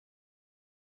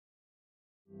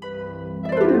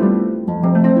And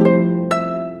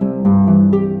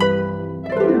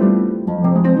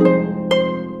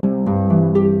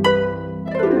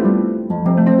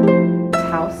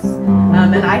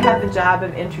I have the job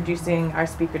of introducing our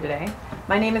speaker today.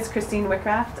 My name is Christine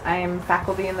Wickraft. I am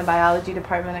faculty in the biology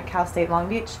department at Cal State Long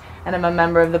Beach, and I'm a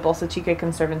member of the Bolsa Chica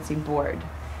Conservancy board.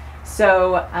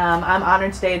 So I'm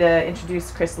honored today to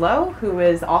introduce Chris Lowe, who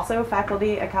is also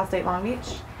faculty at Cal State Long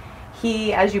Beach.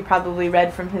 He, as you probably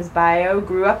read from his bio,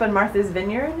 grew up on Martha's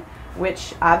Vineyard,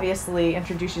 which obviously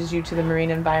introduces you to the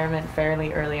marine environment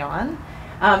fairly early on.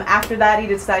 After that, he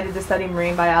decided to study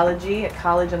marine biology at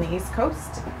college on the East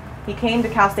Coast. He came to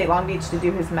Cal State Long Beach to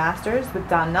do his master's with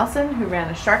Don Nelson, who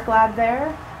ran a shark lab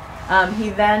there.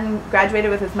 He then graduated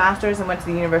with his master's and went to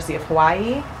the University of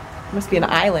Hawaii. Must be an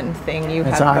island thing you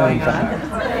have going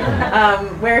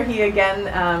on. Where he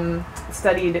again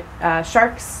studied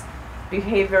sharks,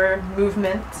 behavior,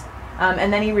 movement,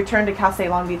 and then he returned to Cal State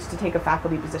Long Beach to take a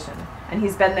faculty position. And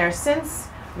he's been there since,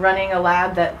 running a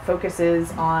lab that focuses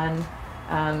on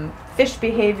fish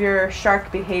behavior,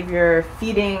 shark behavior,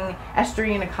 feeding,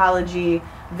 estuarine ecology,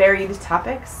 varied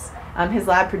topics. His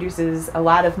lab produces a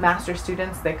lot of master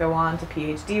students that go on to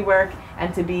Ph.D. work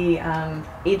and to be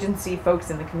agency folks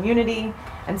in the community.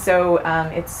 And so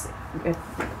it's, with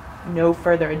no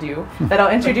further ado, that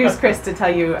I'll introduce Chris to tell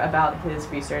you about his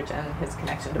research and his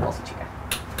connection to Bolsa Chica.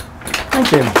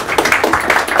 Thank you.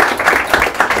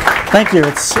 Thank you.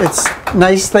 It's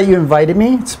nice that you invited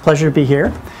me. It's a pleasure to be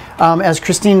here. As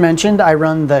Christine mentioned, I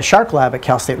run the Shark Lab at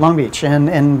Cal State Long Beach,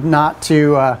 and not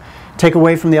to take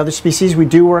away from the other species, we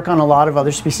do work on a lot of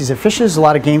other species of fishes, a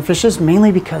lot of game fishes,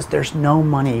 mainly because there's no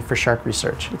money for shark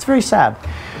research. It's very sad.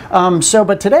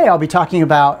 But today I'll be talking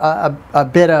about a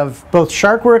bit of both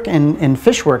shark work and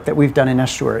fish work that we've done in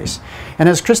estuaries. And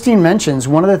as Christine mentions,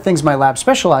 one of the things my lab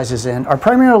specializes in are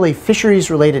primarily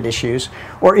fisheries-related issues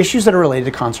or issues that are related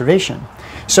to conservation.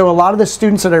 So a lot of the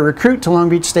students that I recruit to Long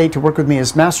Beach State to work with me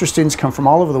as master students come from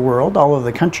all over the world, all over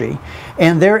the country,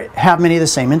 and they have many of the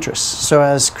same interests. So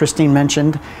as Christine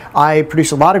mentioned, I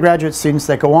produce a lot of graduate students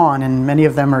that go on, and many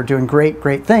of them are doing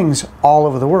great things all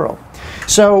over the world.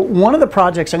 So one of the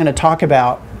projects I'm going to talk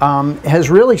about has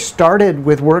really started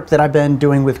with work that I've been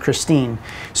doing with Christine.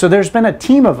 So there's been a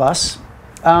team of us,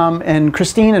 and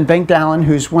Christine and Bengt Dallin,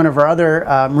 who's one of our other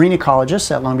marine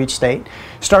ecologists at Long Beach State,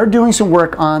 started doing some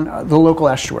work on the local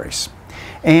estuaries.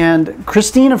 And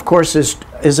Christine, of course,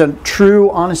 is a true,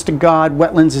 honest-to-God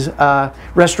wetlands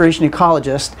restoration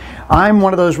ecologist. I'm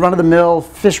one of those run-of-the-mill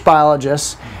fish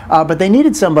biologists, but they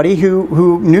needed somebody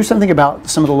who knew something about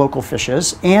some of the local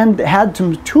fishes and had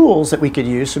some tools that we could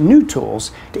use, some new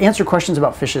tools, to answer questions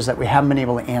about fishes that we haven't been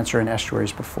able to answer in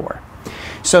estuaries before.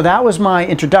 So that was my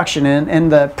introduction,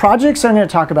 and the projects I'm going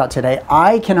to talk about today,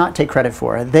 I cannot take credit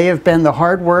for. They have been the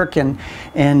hard work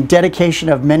and dedication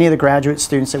of many of the graduate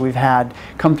students that we've had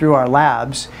come through our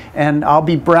labs, and I'll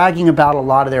be bragging about a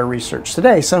lot of their research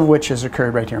today, some of which has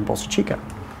occurred right here in Bolsa Chica.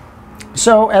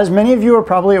 So as many of you are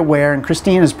probably aware, and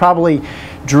Christine has probably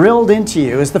drilled into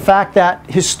you, is the fact that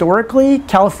historically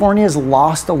California has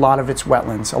lost a lot of its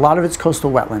wetlands, a lot of its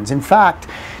coastal wetlands. In fact,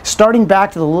 starting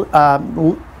back to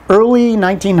the early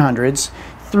 1900s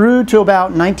through to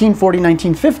about 1940,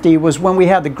 1950 was when we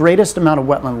had the greatest amount of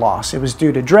wetland loss. It was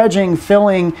due to dredging,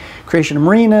 filling, creation of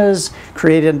marinas,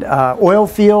 created oil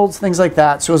fields, things like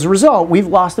that. So as a result, we've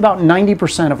lost about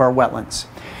 90% of our wetlands.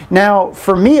 Now,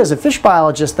 for me as a fish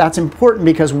biologist, that's important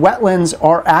because wetlands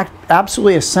are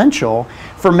absolutely essential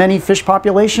for many fish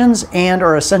populations and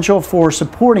are essential for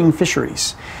supporting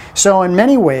fisheries. So in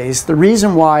many ways, the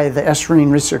reason why the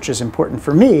estuarine research is important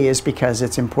for me is because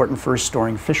it's important for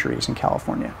restoring fisheries in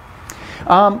California.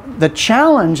 The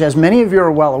challenge, as many of you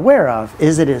are well aware of,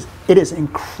 is it is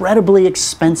incredibly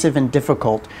expensive and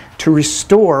difficult to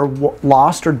restore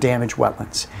lost or damaged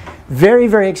wetlands. Very,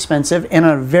 very expensive, and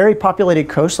on a very populated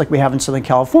coast like we have in Southern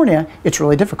California, it's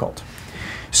really difficult.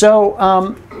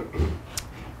 So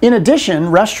in addition,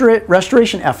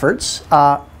 restoration efforts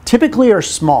typically are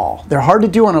small. They're hard to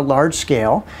do on a large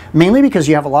scale, mainly because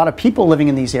you have a lot of people living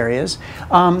in these areas.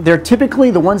 They're typically,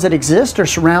 the ones that exist are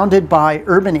surrounded by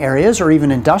urban areas or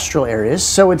even industrial areas,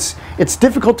 so it's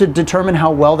difficult to determine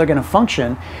how well they're going to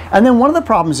function. And then one of the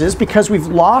problems is because we've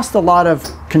lost a lot of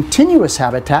continuous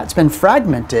habitat, it's been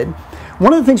fragmented.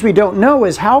 One of the things we don't know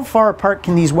is how far apart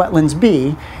can these wetlands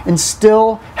be and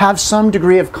still have some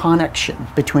degree of connection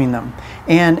between them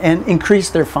and increase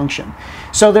their function.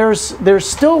 So there's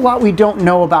still a lot we don't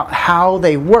know about how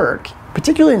they work,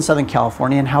 particularly in Southern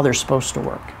California, and how they're supposed to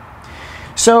work.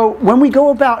 So when we go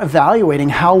about evaluating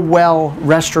how well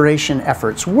restoration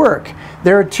efforts work,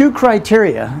 there are two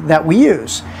criteria that we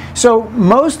use. So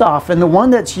most often, the one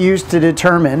that's used to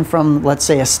determine from, let's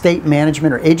say, a state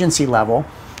management or agency level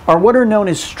are what are known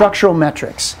as structural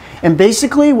metrics. And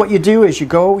basically what you do is you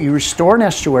restore an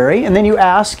estuary, and then you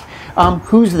ask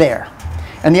who's there.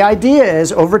 And the idea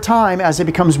is, over time, as it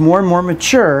becomes more and more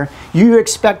mature, you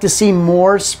expect to see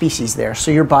more species there,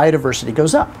 so your biodiversity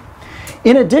goes up.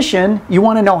 In addition, you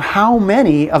want to know how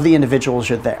many of the individuals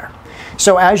are there.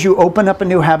 So as you open up a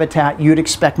new habitat, you'd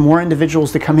expect more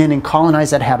individuals to come in and colonize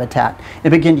that habitat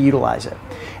and begin to utilize it.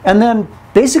 And then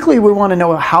basically we want to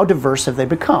know how diverse have they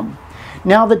become.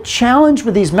 Now the challenge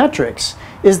with these metrics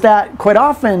is that quite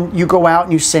often you go out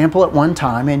and you sample at one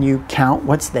time and you count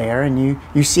what's there, and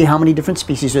you see how many different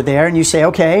species are there, and you say,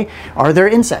 okay, are there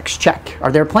insects? Check.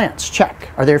 Are there plants? Check.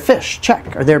 Are there fish?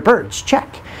 Check. Are there birds?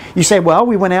 Check. You say, well,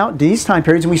 we went out these time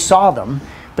periods and we saw them,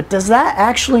 but does that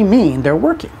actually mean they're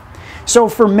working? So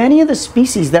for many of the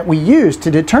species that we use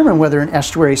to determine whether an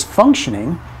estuary is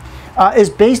functioning is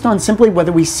based on simply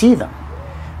whether we see them.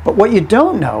 But what you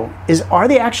don't know is, are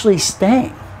they actually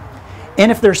staying?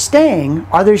 And if they're staying,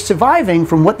 are they surviving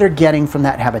from what they're getting from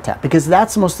that habitat? Because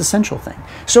that's the most essential thing.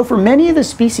 So for many of the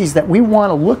species that we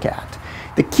want to look at,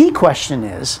 the key question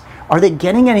is, are they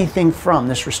getting anything from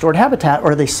this restored habitat,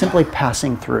 or are they simply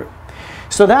passing through?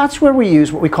 So that's where we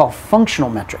use what we call functional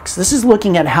metrics. This is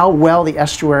looking at how well the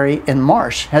estuary and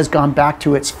marsh has gone back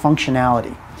to its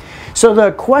functionality. So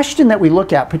the question that we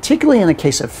look at, particularly in the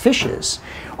case of fishes,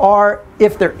 are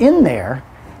if they're in there,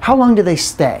 how long do they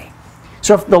stay?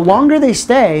 So if the longer they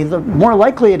stay, the more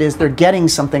likely it is they're getting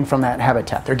something from that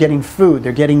habitat. They're getting food,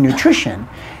 they're getting nutrition.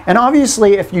 And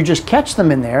obviously if you just catch them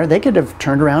in there, they could have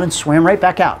turned around and swam right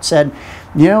back out, said,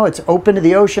 you know, it's open to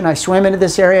the ocean, I swam into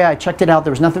this area, I checked it out,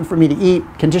 there was nothing for me to eat,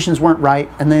 conditions weren't right,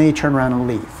 and then they turn around and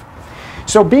leave.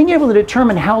 So being able to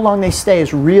determine how long they stay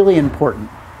is really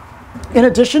important. In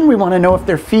addition, we want to know if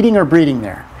they're feeding or breeding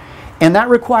there. And that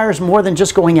requires more than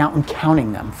just going out and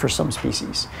counting them for some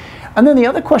species. And then the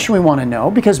other question we want to know,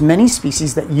 because many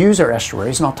species that use our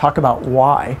estuaries, and I'll talk about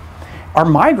why, are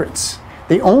migrants.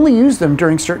 They only use them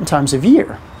during certain times of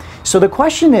year. So the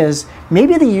question is,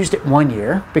 maybe they used it one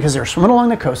year because they're swimming along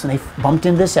the coast and they bumped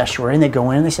into this estuary, and they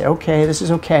go in and they say, okay, this is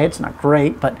okay, it's not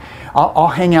great, but I'll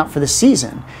hang out for the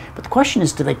season. But the question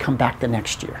is, do they come back the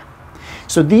next year?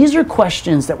 So these are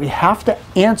questions that we have to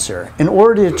answer in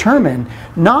order to determine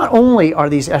not only are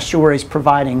these estuaries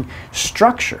providing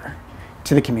structure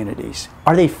to the communities,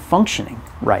 are they functioning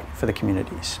right for the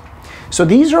communities? So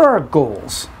these are our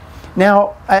goals.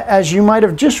 Now, as you might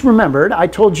have just remembered, I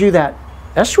told you that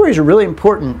estuaries are really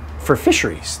important for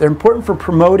fisheries. They're important for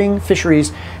promoting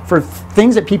fisheries for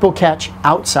things that people catch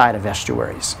outside of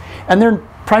estuaries. And they're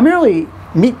primarily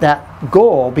meet that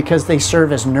goal because they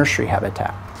serve as nursery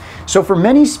habitat. So for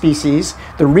many species,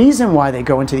 the reason why they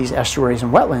go into these estuaries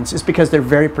and wetlands is because they're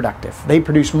very productive. They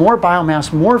produce more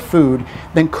biomass, more food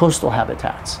than coastal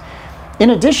habitats.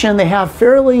 In addition, they have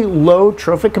fairly low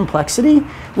trophic complexity,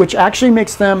 which actually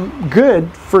makes them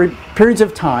good for periods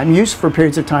of time, used for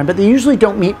periods of time, but they usually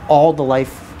don't meet all the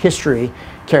life history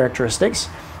characteristics.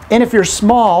 And if you're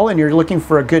small and you're looking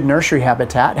for a good nursery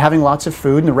habitat, having lots of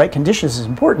food and the right conditions is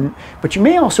important, but you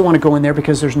may also want to go in there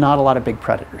because there's not a lot of big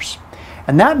predators.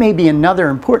 And that may be another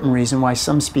important reason why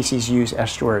some species use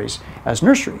estuaries as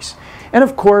nurseries. And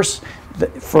of course,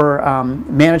 for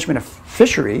management of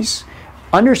fisheries,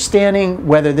 understanding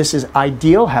whether this is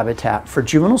ideal habitat for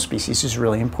juvenile species is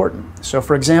really important. So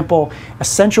for example,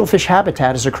 essential fish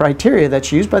habitat is a criteria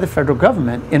that's used by the federal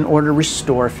government in order to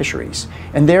restore fisheries.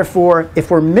 And therefore,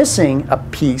 if we're missing a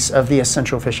piece of the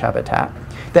essential fish habitat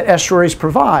that estuaries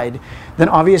provide, then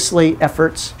obviously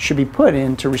efforts should be put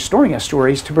into restoring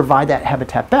estuaries to provide that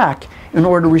habitat back in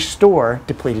order to restore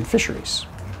depleted fisheries.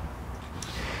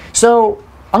 So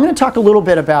I'm going to talk a little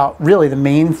bit about really the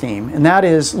main theme, and that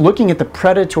is looking at the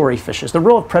predatory fishes, the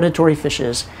role of predatory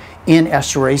fishes in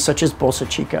estuaries such as Bolsa,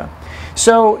 Chica.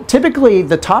 So typically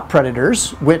the top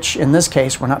predators, which in this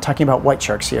case we're not talking about white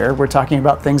sharks here, we're talking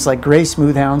about things like gray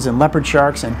smoothhounds and leopard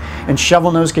sharks and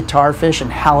shovel-nosed guitarfish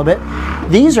and halibut.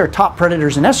 These are top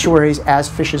predators in estuaries as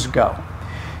fishes go.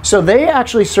 So they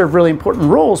actually serve really important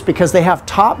roles because they have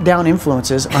top-down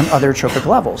influences on other trophic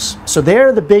levels. So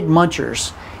they're the big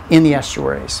munchers in the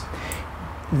estuaries.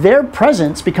 Their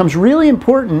presence becomes really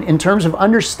important in terms of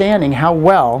understanding how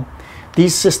well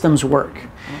these systems work.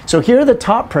 So here are the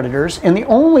top predators, and the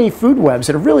only food webs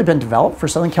that have really been developed for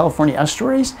Southern California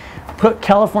estuaries put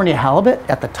California halibut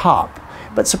at the top.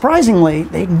 But surprisingly,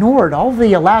 they ignored all the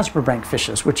elasmobranch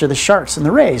fishes, which are the sharks and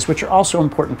the rays, which are also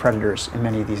important predators in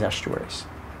many of these estuaries.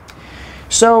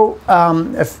 So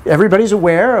if everybody's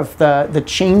aware of the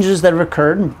changes that have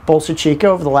occurred in Bolsa Chica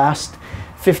over the last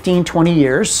 15, 20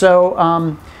 years. So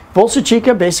Bolsa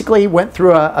Chica basically went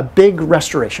through a big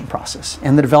restoration process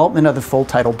and the development of the full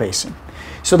tidal basin.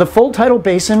 So the full tidal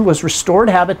basin was restored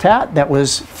habitat that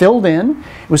was filled in.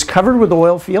 It was covered with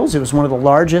oil fields. It was one of the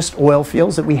largest oil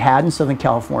fields that we had in Southern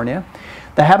California.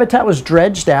 The habitat was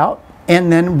dredged out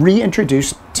and then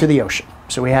reintroduced to the ocean.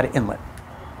 So we had an inlet.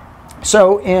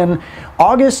 So in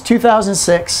August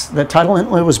 2006, the tidal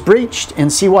inlet was breached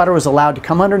and seawater was allowed to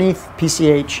come underneath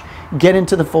PCH, get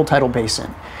into the full tidal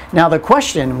basin. Now the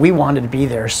question, we wanted to be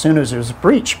there as soon as there was a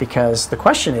breach, because the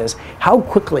question is, how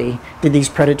quickly did these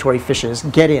predatory fishes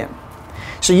get in?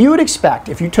 So you would expect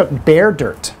if you took bare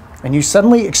dirt and you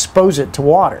suddenly expose it to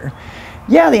water,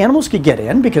 yeah, the animals could get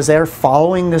in because they're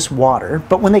following this water,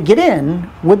 but when they get in,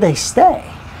 would they stay?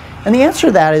 And the answer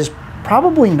to that is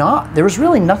probably not. There was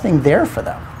really nothing there for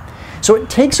them. So it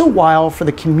takes a while for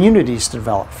the communities to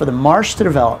develop, for the marsh to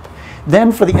develop,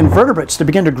 then for the invertebrates to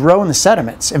begin to grow in the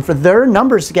sediments, and for their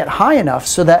numbers to get high enough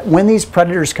so that when these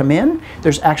predators come in,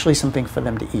 there's actually something for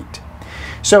them to eat.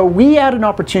 So we had an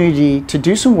opportunity to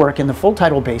do some work in the full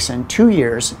tidal basin 2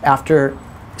 years after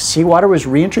seawater was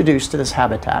reintroduced to this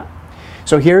habitat.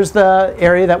 So here's the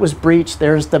area that was breached.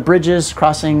 There's the bridges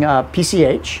crossing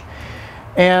PCH.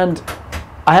 And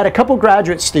I had a couple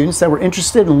graduate students that were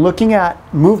interested in looking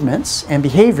at movements and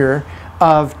behavior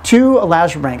of two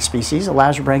elasmobranch species.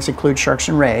 Elasmobranchs include sharks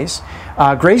and rays,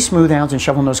 gray smoothhounds and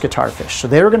shovel-nosed guitarfish. So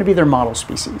they were going to be their model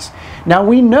species. Now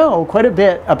we know quite a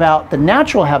bit about the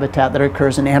natural habitat that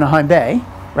occurs in Anaheim Bay,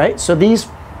 right? So these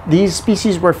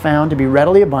species were found to be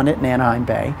readily abundant in Anaheim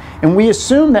Bay, and we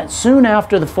assume that soon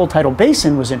after the full tidal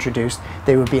basin was introduced,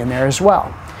 they would be in there as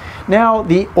well. Now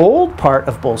the old part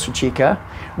of Bolsa Chica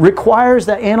requires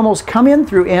that animals come in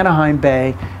through Anaheim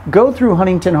Bay, go through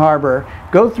Huntington Harbor,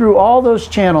 go through all those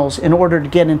channels in order to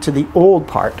get into the old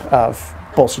part of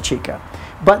Bolsa Chica.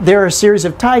 But there are a series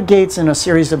of tide gates and a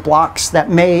series of blocks that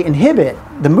may inhibit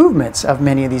the movements of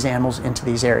many of these animals into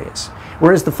these areas.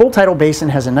 Whereas the full tidal basin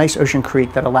has a nice ocean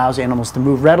creek that allows animals to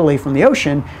move readily from the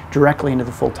ocean directly into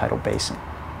the full tidal basin.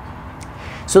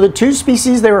 So the two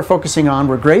species they were focusing on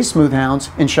were gray smoothhounds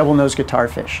and shovel-nosed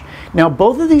guitarfish. Now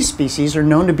both of these species are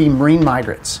known to be marine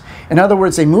migrants. In other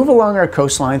words, they move along our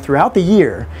coastline throughout the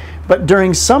year, but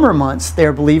during summer months they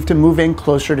are believed to move in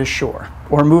closer to shore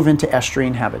or move into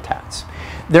estuarine habitats.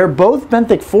 They're both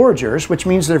benthic foragers, which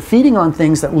means they're feeding on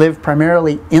things that live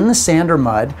primarily in the sand or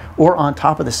mud or on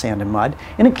top of the sand and mud,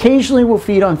 and occasionally will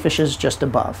feed on fishes just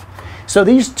above. So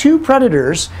these two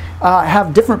predators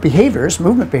have different behaviors,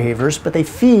 movement behaviors, but they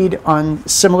feed on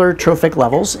similar trophic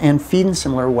levels and feed in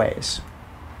similar ways.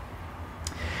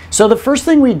 So the first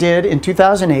thing we did in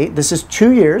 2008, this is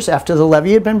 2 years after the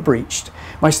levee had been breached,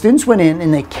 my students went in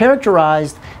and they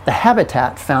characterized the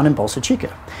habitat found in Bolsa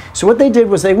Chica. So what they did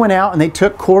was they went out and they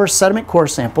took sediment core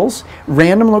samples,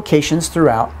 random locations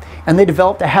throughout, and they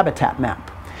developed a habitat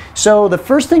map. So the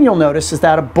first thing you'll notice is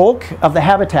that a bulk of the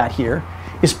habitat here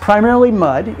is primarily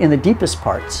mud in the deepest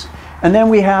parts. And then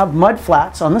we have mud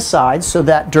flats on the sides so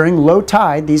that during low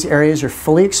tide, these areas are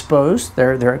fully exposed.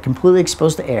 They're completely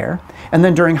exposed to air. And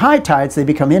then during high tides, they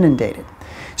become inundated.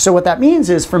 So what that means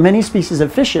is for many species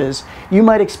of fishes, you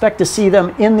might expect to see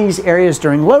them in these areas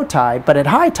during low tide, but at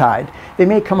high tide, they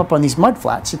may come up on these mud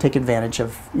flats to take advantage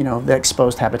of, the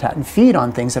exposed habitat and feed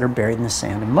on things that are buried in the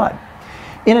sand and mud.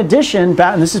 In addition,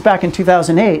 and this is back in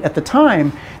 2008, at the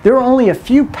time, there were only a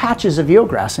few patches of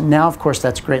eelgrass, and now, of course,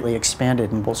 that's greatly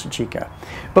expanded in Bolsa Chica.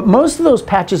 But most of those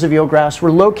patches of eelgrass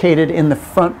were located in the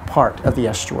front part of the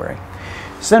estuary.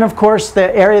 So then, of course,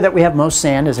 the area that we have most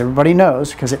sand, as everybody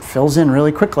knows, because it fills in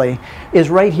really quickly,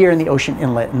 is right here in the ocean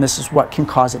inlet, and this is what can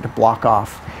cause it to block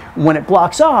off. When it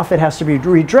blocks off, it has to be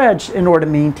redredged in order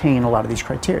to maintain a lot of these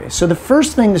criteria. So the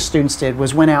first thing the students did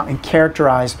was went out and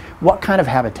characterized what kind of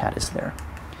habitat is there.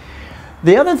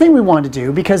 The other thing we wanted to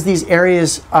do, because these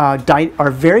areas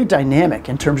are very dynamic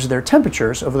in terms of their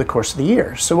temperatures over the course of the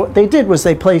year. So what they did was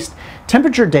they placed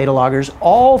temperature data loggers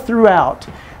all throughout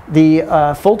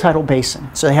the full tidal basin.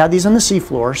 So they had these on the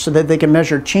seafloor so that they can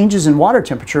measure changes in water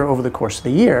temperature over the course of the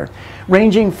year,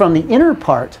 ranging from the inner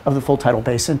part of the full tidal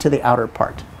basin to the outer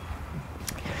part.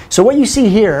 So what you see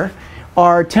here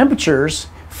are temperatures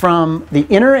from the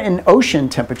inner and ocean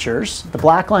temperatures. The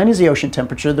black line is the ocean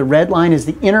temperature, the red line is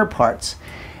the inner parts,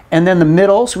 and then the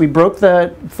middle, so we broke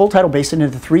the full tidal basin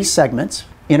into 3 segments,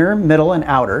 inner, middle, and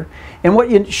outer. And what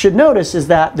you should notice is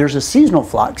that there's a seasonal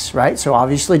flux, right? So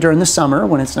obviously during the summer,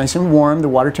 when it's nice and warm, the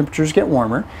water temperatures get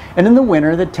warmer, and in the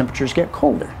winter, the temperatures get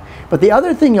colder. But the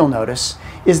other thing you'll notice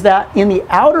is that in the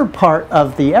outer part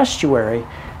of the estuary,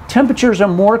 temperatures are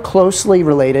more closely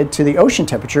related to the ocean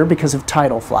temperature because of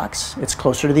tidal flux. It's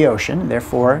closer to the ocean,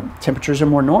 therefore temperatures are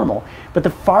more normal. But the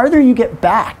farther you get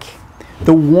back,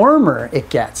 the warmer it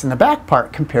gets in the back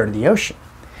part compared to the ocean.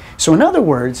 So in other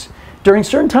words, during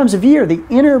certain times of year, the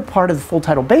inner part of the full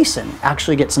tidal basin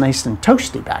actually gets nice and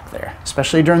toasty back there,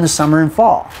 especially during the summer and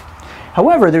fall.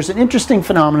 However, there's an interesting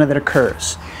phenomenon that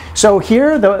occurs. So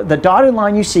here, the dotted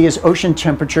line you see is ocean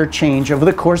temperature change over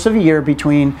the course of a year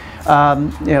between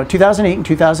 2008 and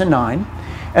 2009.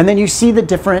 And then you see the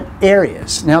different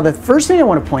areas. Now, the first thing I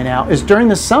want to point out is during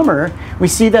the summer, we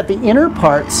see that the inner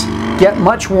parts get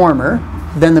much warmer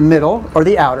than the middle or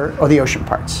the outer or the ocean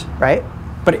parts, right?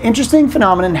 But an interesting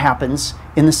phenomenon happens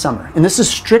in the summer, and this is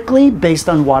strictly based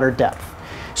on water depth.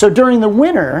 So during the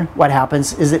winter, what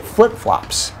happens is it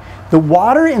flip-flops. The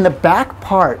water in the back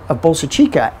part of Bolsa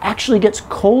Chica actually gets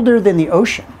colder than the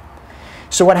ocean.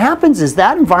 So what happens is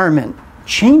that environment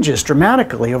changes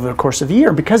dramatically over the course of the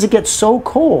year. Because it gets so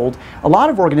cold, a lot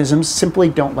of organisms simply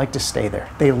don't like to stay there.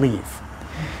 They leave.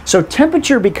 So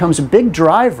temperature becomes a big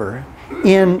driver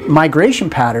in migration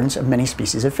patterns of many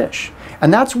species of fish.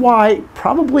 And that's why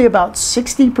probably about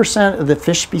 60% of the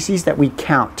fish species that we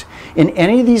count in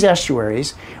any of these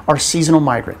estuaries are seasonal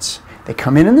migrants. They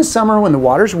come in the summer when the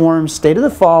water's warm, stay to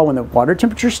the fall. When the water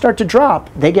temperatures start to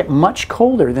drop, they get much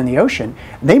colder than the ocean.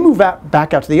 They move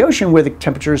back out to the ocean where the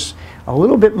temperature's a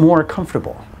little bit more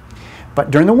comfortable. But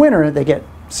during the winter, they get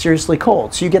seriously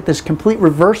cold. So you get this complete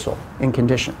reversal in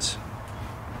conditions.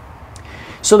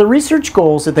 So the research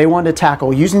goals that they wanted to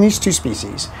tackle using these two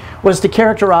species was to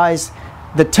characterize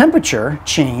the temperature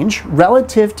change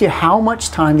relative to how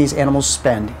much time these animals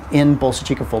spend in Bolsa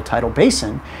Chica full tidal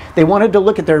basin. They wanted to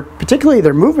look at particularly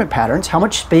their movement patterns, how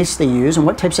much space they use and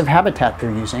what types of habitat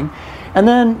they're using. And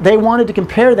then they wanted to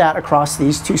compare that across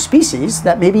these two species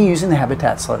that may be using the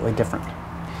habitat slightly different.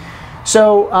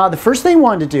 So the first thing they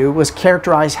wanted to do was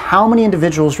characterize how many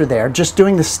individuals were there, just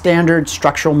doing the standard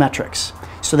structural metrics.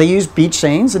 So they used beach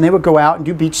seines, and they would go out and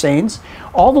do beach seines.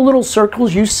 All the little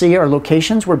circles you see are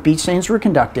locations where beach seines were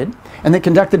conducted, and they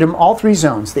conducted them all three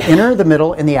zones, the inner, the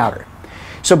middle, and the outer.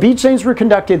 So beach seines were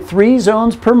conducted 3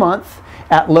 zones per month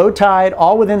at low tide,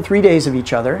 all within 3 days of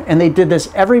each other, and they did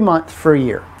this every month for a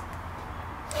year.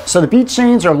 So the beach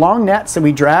seines are long nets that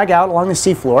we drag out along the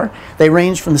seafloor. They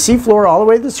range from the seafloor all the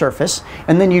way to the surface,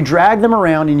 and then you drag them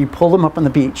around and you pull them up on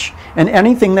the beach. And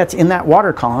anything that's in that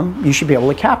water column, you should be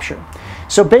able to capture.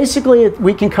 So basically,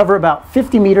 we can cover about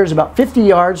 50 meters, about 50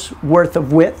 yards worth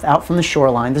of width out from the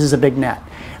shoreline. This is a big net.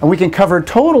 And we can cover a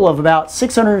total of about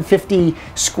 650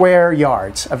 square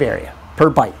yards of area per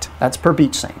bite. That's per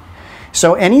beach seine.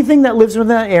 So anything that lives within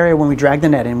that area, when we drag the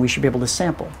net in, we should be able to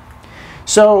sample.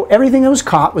 So everything that was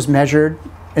caught was measured,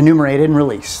 enumerated, and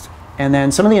released. And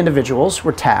then some of the individuals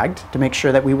were tagged to make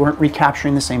sure that we weren't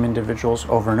recapturing the same individuals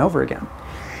over and over again.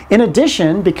 In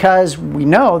addition, because we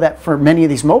know that for many of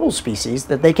these mobile species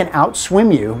that they can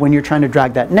outswim you when you're trying to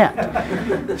drag that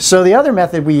net. So the other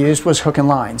method we used was hook and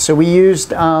line. So we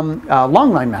used a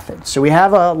long line method. So we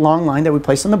have a long line that we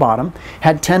placed on the bottom,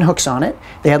 had 10 hooks on it.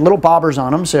 They had little bobbers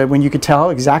on them, so when you could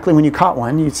tell exactly when you caught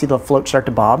one, you'd see the float start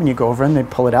to bob, and you go over and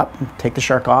they'd pull it up and take the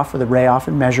shark off or the ray off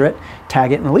and measure it,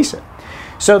 tag it, and release it.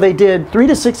 So they did 3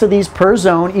 to 6 of these per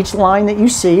zone. Each line that you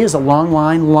see is a long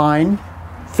line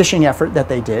fishing effort that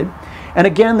they did. And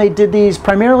again, they did these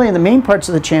primarily in the main parts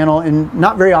of the channel and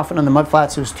not very often on the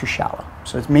mudflats. It was too shallow.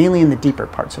 So it's mainly in the deeper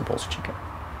parts of Bolsa Chica.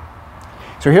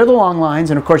 So here are the long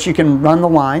lines, and of course you can run the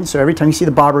line. So every time you see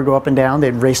the bobber go up and down,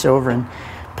 they'd race over and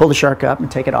pull the shark up and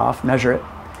take it off, measure it.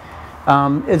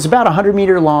 It's about 100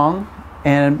 meter long,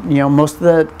 and most of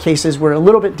the cases were a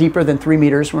little bit deeper than 3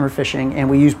 meters when we're fishing, and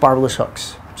we used barbless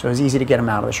hooks. So it was easy to get them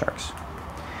out of the sharks.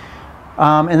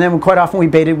 And then quite often we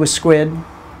baited with squid.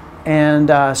 And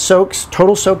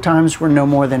total soak times were no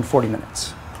more than 40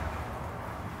 minutes.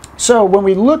 So when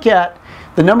we look at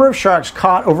the number of sharks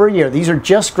caught over a year, these are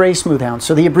just gray smoothhounds.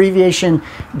 So the abbreviation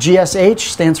GSH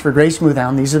stands for gray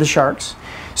smoothhound. These are the sharks.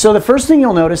 So the first thing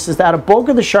you'll notice is that a bulk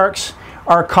of the sharks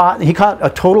are caught. He caught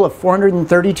a total of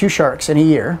 432 sharks in a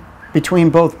year between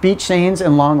both beach seines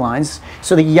and long lines.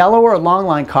 So the yellow are long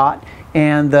line caught,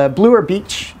 and the blue are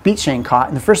beach seine caught.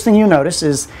 And the first thing you notice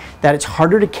is that it's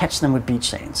harder to catch them with beach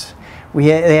seines.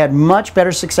 They had much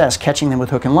better success catching them with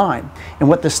hook and line. And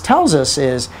what this tells us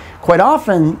is quite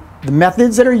often the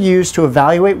methods that are used to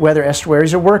evaluate whether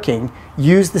estuaries are working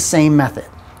use the same method.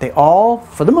 They all,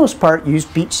 for the most part, use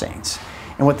beach seines.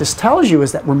 And what this tells you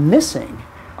is that we're missing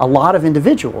a lot of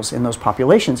individuals in those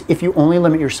populations if you only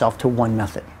limit yourself to one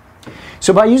method.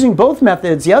 So by using both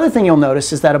methods, the other thing you'll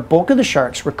notice is that a bulk of the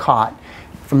sharks were caught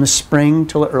from the spring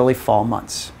till the early fall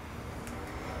months.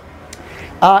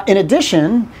 In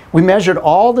addition, we measured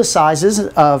all the sizes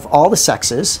of all the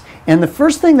sexes, and the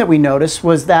first thing that we noticed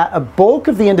was that a bulk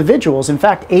of the individuals, in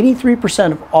fact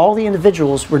 83% of all the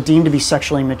individuals, were deemed to be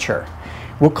sexually mature.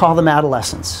 We'll call them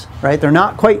adolescents, right? They're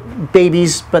not quite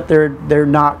babies, but they're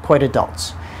not quite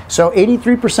adults. So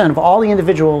 83% of all the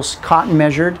individuals caught and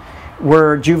measured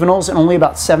were juveniles, and only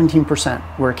about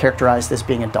 17% were characterized as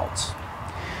being adults.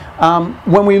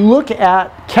 When we look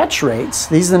at catch rates,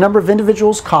 these are the number of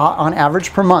individuals caught on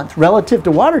average per month. Relative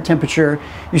to water temperature,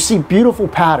 you see beautiful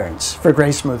patterns for gray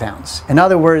smoothhounds. In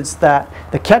other words, that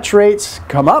the catch rates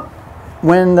come up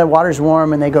when the water's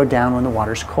warm and they go down when the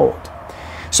water's cold.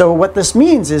 So what this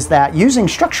means is that using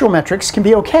structural metrics can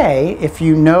be okay if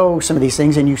you know some of these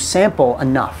things and you sample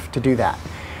enough to do that.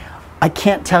 I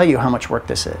can't tell you how much work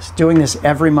this is, doing this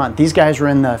every month. These guys are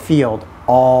in the field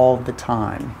all the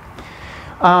time.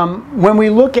 When we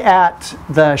look at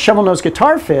the shovel-nosed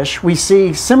guitarfish, we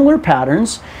see similar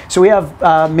patterns. So we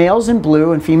have males in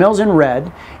blue and females in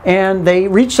red, and they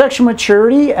reach sexual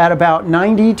maturity at about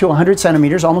 90 to 100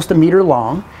 centimeters, almost a meter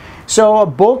long. So a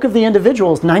bulk of the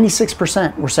individuals,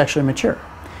 96%, were sexually mature.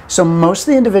 So most of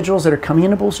the individuals that are coming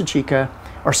into Bolsa Chica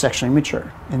are sexually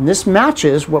mature. And this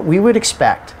matches what we would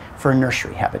expect for a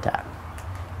nursery habitat.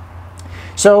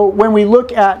 So when we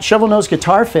look at shovel-nosed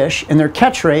guitarfish and their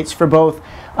catch rates for both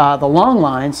the long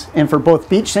lines and for both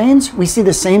beach seines, we see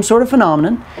the same sort of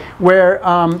phenomenon where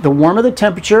the warmer the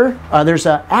temperature, there's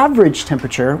an average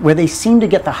temperature where they seem to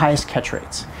get the highest catch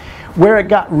rates. Where it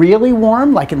got really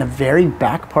warm, like in the very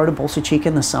back part of Bolsa Chica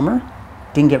in the summer,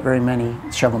 didn't get very many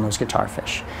shovel-nosed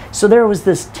guitarfish. So there was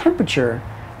this temperature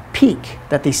peak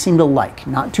that they seemed to like,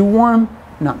 not too warm,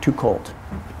 not too cold.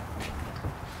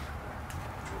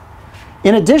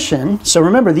 In addition, so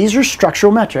remember, these are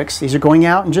structural metrics. These are going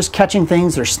out and just catching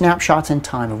things. They're snapshots in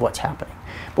time of what's happening.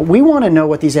 But we want to know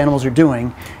what these animals are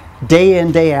doing day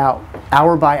in, day out,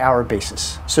 hour by hour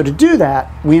basis. So to do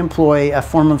that, we employ a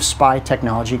form of spy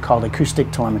technology called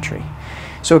acoustic telemetry.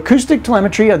 So acoustic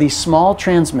telemetry are these small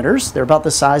transmitters. They're about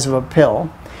the size of a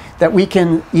pill that we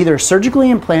can either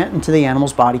surgically implant into the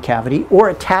animal's body cavity or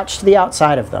attach to the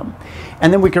outside of them.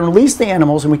 And then we can release the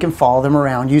animals and we can follow them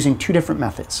around using two different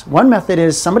methods. One method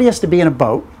is somebody has to be in a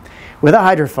boat with a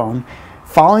hydrophone,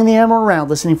 following the animal around,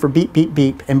 listening for beep, beep,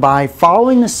 beep. And by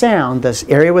following the sound, this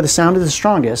area where the sound is the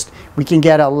strongest, we can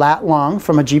get a lat long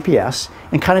from a GPS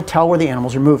and kind of tell where the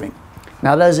animals are moving.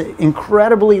 Now that is an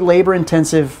incredibly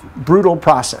labor-intensive, brutal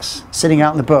process, sitting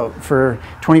out in the boat for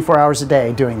 24 hours a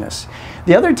day doing this.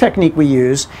 The other technique we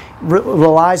use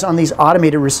relies on these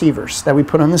automated receivers that we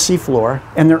put on the seafloor,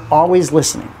 and they're always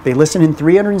listening. They listen in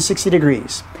 360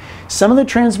 degrees. Some of the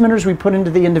transmitters we put into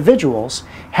the individuals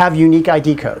have unique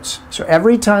ID codes. So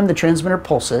every time the transmitter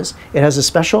pulses, it has a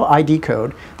special ID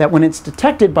code that when it's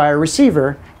detected by a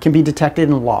receiver, can be detected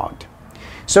and logged.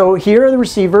 So here are the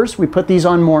receivers. We put these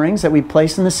on moorings that we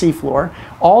place in the seafloor.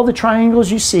 All the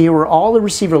triangles you see were all the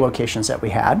receiver locations that we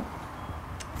had,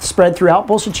 spread throughout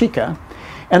Bolsa Chica.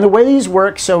 And the way these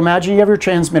work, so imagine you have your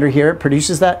transmitter here. It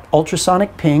produces that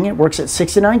ultrasonic ping. It works at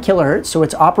 69 kilohertz, so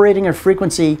it's operating a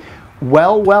frequency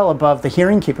well above the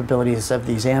hearing capabilities of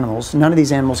these animals. None of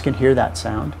these animals can hear that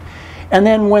sound. And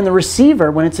then when the receiver,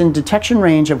 when it's in detection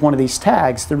range of one of these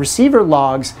tags, the receiver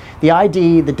logs the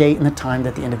ID, the date, and the time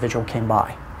that the individual came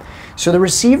by. So the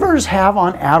receivers have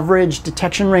on average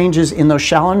detection ranges in those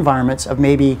shallow environments of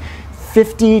maybe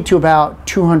 50 to about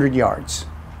 200 yards,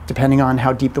 depending on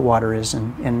how deep the water is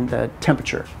and the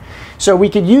temperature. So we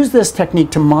could use this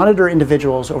technique to monitor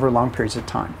individuals over long periods of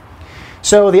time.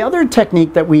 So the other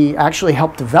technique that we actually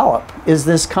helped develop is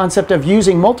this concept of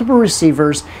using multiple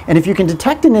receivers, and if you can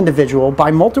detect an individual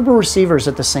by multiple receivers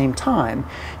at the same time,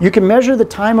 you can measure the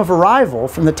time of arrival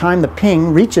from the time the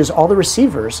ping reaches all the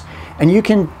receivers, and you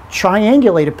can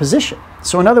triangulate a position.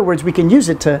 So in other words, we can use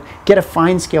it to get a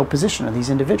fine scale position of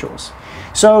these individuals.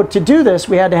 So to do this,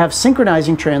 we had to have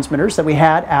synchronizing transmitters that we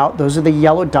had out. Those are the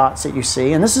yellow dots that you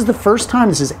see, and this is the first time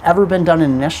this has ever been done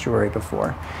in an estuary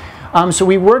before. So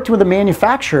we worked with a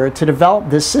manufacturer to develop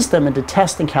this system and to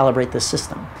test and calibrate this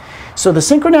system. So the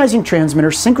synchronizing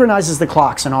transmitter synchronizes the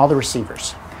clocks on all the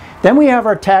receivers. Then we have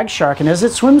our tag shark, and as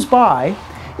it swims by,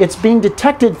 it's being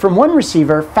detected from one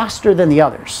receiver faster than the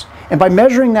others. And by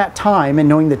measuring that time and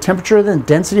knowing the temperature and the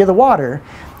density of the water,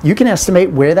 you can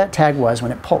estimate where that tag was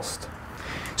when it pulsed.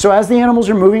 So as the animals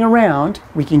are moving around,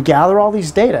 we can gather all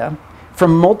these data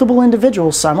from multiple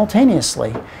individuals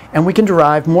simultaneously, and we can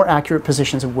derive more accurate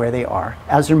positions of where they are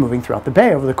as they're moving throughout the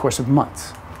bay over the course of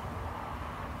months.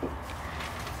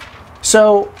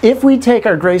 So if we take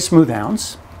our gray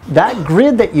smoothhounds, that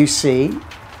grid that you see,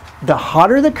 the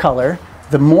hotter the color,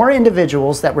 the more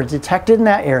individuals that were detected in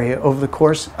that area over the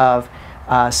course of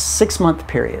a 6-month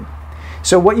period.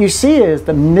 So what you see is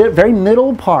the very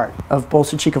middle part of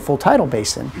Bolsa Chica full tidal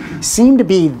basin seemed to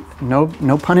be, no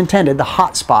pun intended, the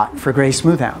hot spot for gray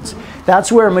smoothhounds.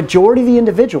 That's where a majority of the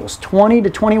individuals, 20 to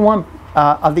 21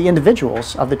 of the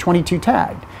individuals of the 22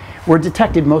 tagged, were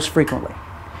detected most frequently.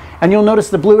 And you'll notice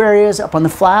the blue areas up on the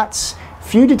flats,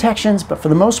 few detections, but for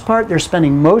the most part, they're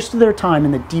spending most of their time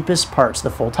in the deepest parts of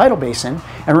the full tidal basin.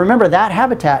 And remember, that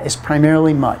habitat is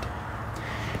primarily mud.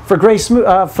 For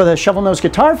the shovel-nosed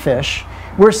guitarfish,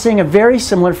 we're seeing a very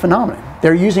similar phenomenon.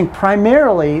 They're using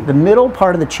primarily the middle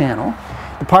part of the channel,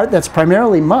 the part that's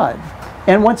primarily mud.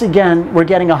 And once again, we're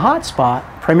getting a hot spot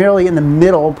primarily in the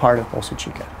middle part of Bolsa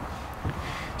Chica.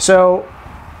 So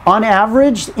on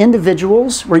average,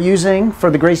 individuals we're using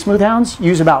for the gray smoothhounds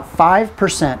use about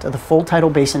 5% of the full tidal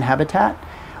basin habitat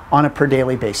on a per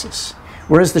daily basis.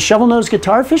 Whereas the shovel-nosed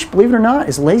guitarfish, believe it or not,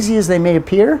 as lazy as they may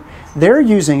appear, they're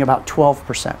using about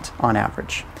 12% on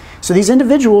average. So these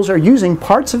individuals are using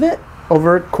parts of it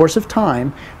over a course of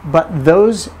time, but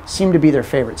those seem to be their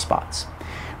favorite spots.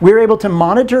 We're able to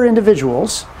monitor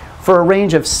individuals for a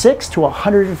range of 6 to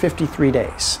 153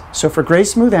 days. So for gray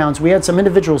smoothhounds, we had some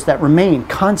individuals that remained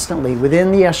constantly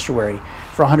within the estuary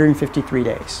for 153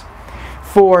 days.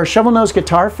 For shovel-nosed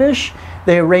guitarfish,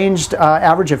 they ranged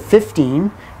average of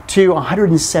 15 to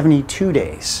 172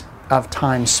 days of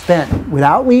time spent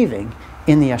without leaving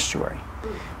in the estuary.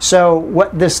 So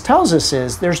what this tells us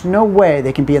is there's no way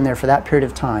they can be in there for that period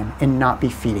of time and not be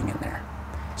feeding in there.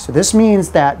 So this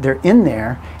means that they're in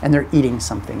there and they're eating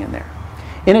something in there.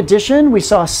 In addition, we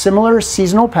saw similar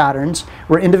seasonal patterns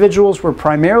where individuals were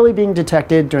primarily being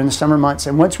detected during the summer months,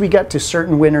 and once we got to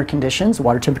certain winter conditions, the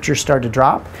water temperatures started to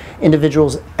drop,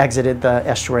 individuals exited the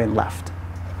estuary and left.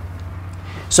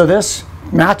 So this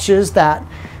matches that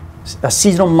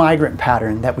seasonal migrant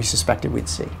pattern that we suspected we'd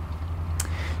see.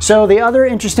 So the other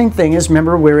interesting thing is,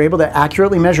 remember, we were able to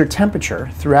accurately measure temperature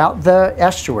throughout the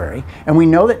estuary, and we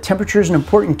know that temperature is an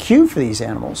important cue for these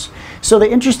animals. So the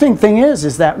interesting thing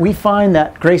is that we find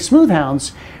that gray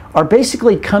smoothhounds are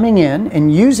basically coming in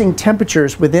and using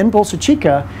temperatures within Bolsa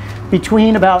Chica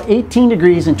between about 18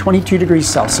 degrees and 22 degrees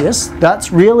Celsius.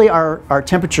 That's really our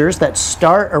temperatures that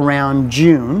start around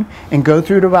June and go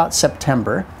through to about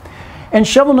September. And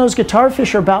shovel-nosed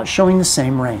guitarfish are about showing the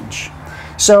same range.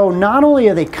 So not only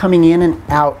are they coming in and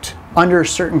out under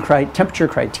certain temperature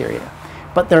criteria,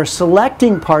 but they're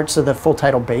selecting parts of the full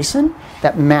tidal basin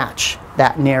that match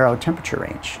that narrow temperature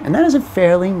range. And that is a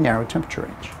fairly narrow temperature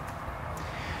range.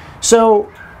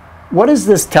 So what does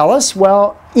this tell us?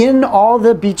 Well, in all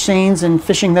the beach chains and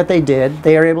fishing that they did,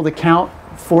 they are able to count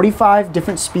 45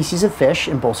 different species of fish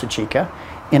in Bolsa Chica.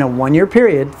 In a 1-year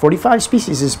period, 45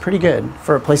 species is pretty good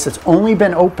for a place that's only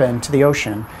been open to the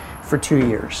ocean for 2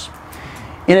 years.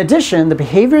 In addition, the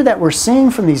behavior that we're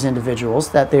seeing from these individuals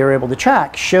that they are able to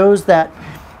track shows that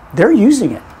they're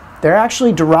using it. They're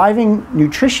actually deriving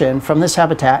nutrition from this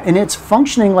habitat, and it's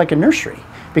functioning like a nursery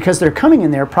because they're coming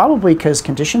in there probably because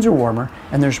conditions are warmer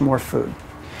and there's more food.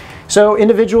 So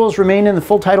individuals remain in the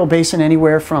full tidal basin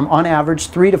anywhere from, on average,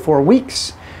 3 to 4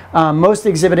 weeks. Most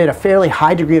exhibited a fairly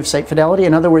high degree of site fidelity.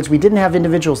 In other words, we didn't have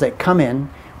individuals that come in,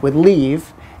 would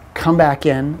leave, come back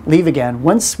in, leave again.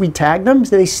 Once we tagged them,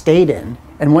 they stayed in.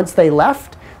 And once they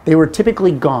left, they were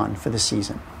typically gone for the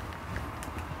season.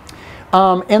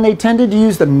 And they tended to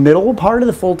use the middle part of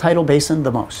the full tidal basin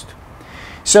the most.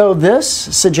 So this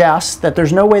suggests that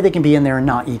there's no way they can be in there and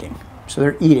not eating. So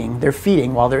they're eating, they're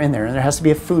feeding while they're in there, and there has to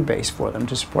be a food base for them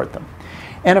to support them.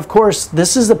 And of course,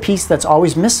 this is the piece that's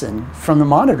always missing from the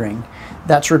monitoring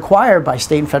that's required by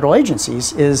state and federal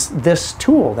agencies, is this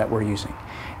tool that we're using.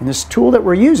 And this tool that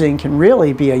we're using can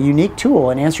really be a unique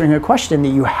tool in answering a question that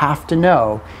you have to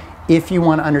know if you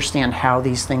want to understand how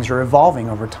these things are evolving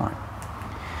over time.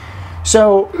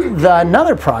 So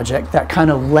another project that kind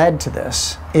of led to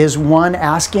this is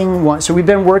so we've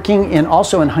been working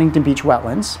also in Huntington Beach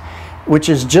Wetlands, which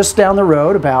is just down the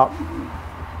road, about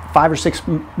 5 or 6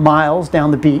 miles down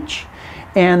the beach.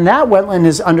 And that wetland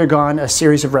has undergone a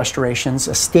series of restorations,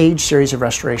 a staged series of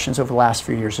restorations over the last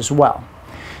few years as well.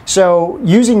 So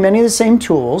using many of the same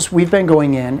tools, we've been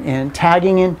going in and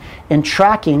tagging in and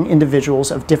tracking individuals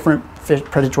of different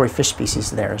predatory fish species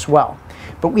there as well.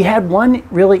 But we had one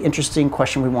really interesting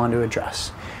question we wanted to address.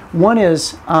 One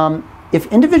is,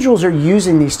 if individuals are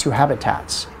using these two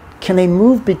habitats, can they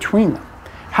move between them?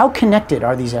 How connected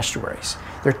are these estuaries?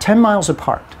 They're 10 miles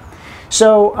apart.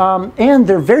 So, and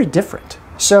they're very different.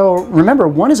 So remember,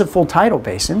 one is a full tidal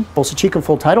basin. Bolsa Chica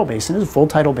full tidal basin is a full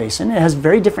tidal basin. It has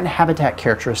very different habitat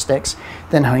characteristics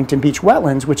than Huntington Beach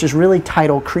Wetlands, which is really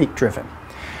tidal creek driven.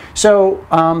 So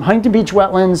Huntington Beach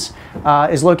Wetlands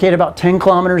is located about 10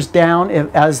 kilometers down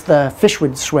as the fish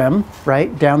would swim,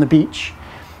 right, down the beach.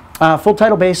 Full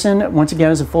tidal basin, once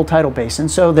again, is a full tidal basin.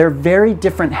 So they're very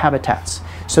different habitats.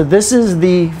 So this is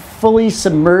the fully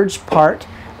submerged part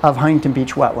of Huntington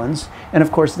Beach Wetlands. And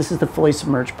of course, this is the fully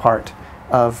submerged part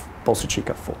of Bolsa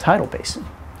Chica full tidal basin.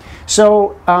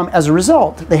 So as a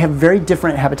result, they have very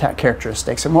different habitat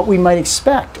characteristics. And what we might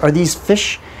expect are these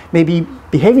fish maybe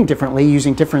behaving differently,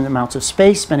 using different amounts of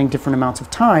space, spending different amounts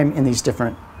of time in these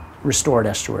different restored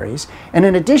estuaries. And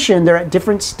in addition, they're at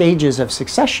different stages of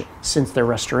succession since their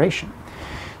restoration.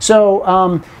 So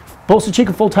Bolsa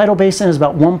Chica full tidal basin is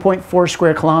about 1.4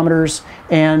 square kilometers,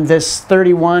 and this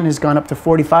 31 has gone up to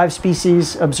 45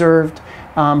 species observed.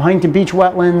 Huntington Beach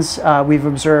Wetlands, we've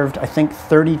observed, I think,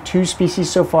 32 species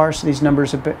so far, so these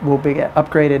numbers will be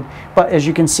upgraded. But as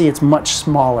you can see, it's much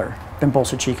smaller than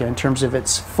Bolsa Chica in terms of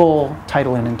its full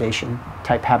tidal inundation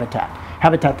type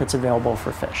habitat that's available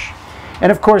for fish.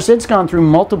 And of course, it's gone through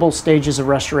multiple stages of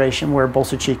restoration where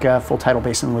Bolsa Chica full tidal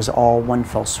basin was all one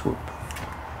fell swoop.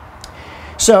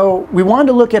 So we wanted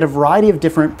to look at a variety of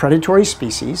different predatory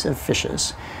species of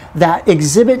fishes that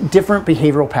exhibit different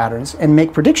behavioral patterns and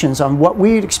make predictions on what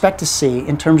we'd expect to see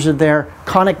in terms of their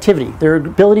connectivity, their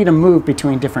ability to move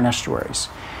between different estuaries.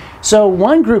 So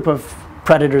one group of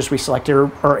predators we selected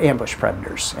are ambush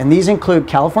predators, and these include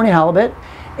California halibut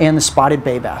and the spotted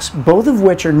bay bass, both of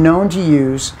which are known to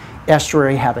use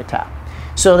estuary habitat.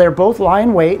 So they're both lie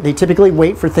in wait. They typically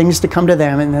wait for things to come to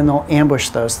them, and then they'll ambush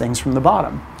those things from the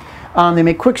bottom. They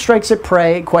make quick strikes at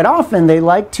prey. Quite often,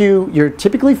 you'll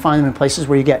typically find them in places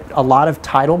where you get a lot of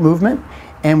tidal movement,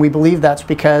 and we believe that's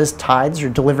because tides are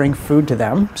delivering food to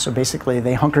them. So basically,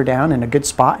 they hunker down in a good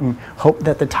spot and hope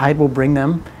that the tide will bring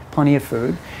them plenty of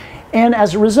food. And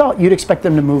as a result, you'd expect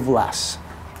them to move less.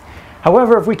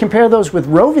 However, if we compare those with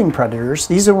roving predators,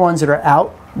 these are ones that are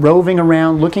out roving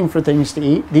around looking for things to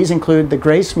eat. These include the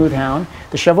gray smoothhound,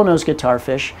 the shovel-nosed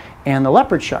guitarfish, and the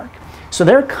leopard shark. So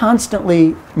they're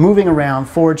constantly moving around,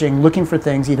 foraging, looking for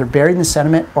things either buried in the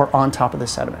sediment or on top of the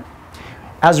sediment.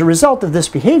 As a result of this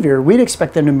behavior, we'd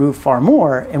expect them to move far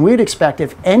more, and we'd expect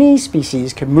if any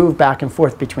species could move back and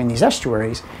forth between these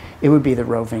estuaries, it would be the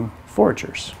roving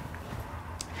foragers.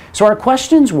 So our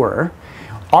questions were,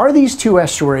 are these two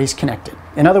estuaries connected?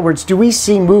 In other words, do we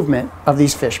see movement of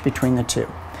these fish between the two?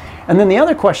 And then the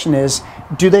other question is,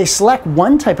 do they select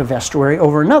one type of estuary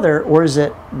over another, or is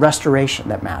it restoration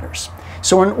that matters?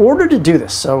 So in order to do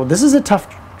this, so this is a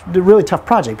really tough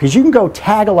project, because you can go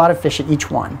tag a lot of fish at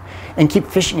each one and keep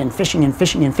fishing and fishing and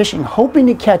fishing and fishing, hoping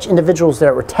to catch individuals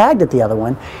that were tagged at the other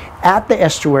one at the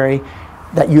estuary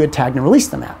that you had tagged and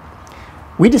released them at.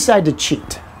 We decided to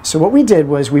cheat. So what we did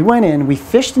was we went in, we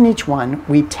fished in each one,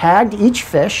 we tagged each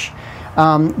fish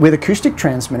with acoustic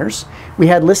transmitters. We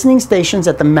had listening stations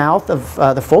at the mouth of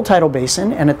the full tidal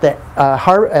basin and at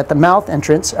the mouth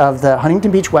entrance of the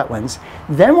Huntington Beach Wetlands.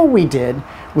 Then what we did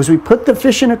was we put the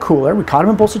fish in a cooler. We caught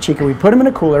them in Bolsa Chica. We put them in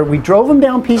a cooler. We drove them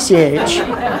down PCH,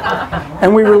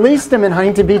 and we released them in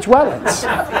Huntington Beach Wetlands.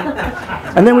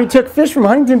 And then we took fish from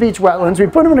Huntington Beach Wetlands. We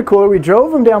put them in a cooler. We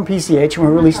drove them down PCH, and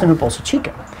we released them in Bolsa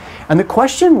Chica. And the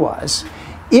question was,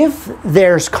 if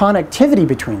there's connectivity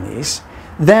between these,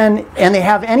 then, and they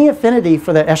have any affinity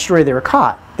for the estuary they were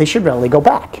caught, they should readily go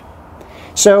back.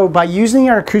 So by using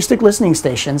our acoustic listening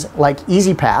stations like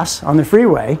Easy Pass on the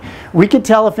freeway, we could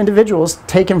tell if individuals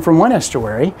taken from one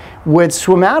estuary would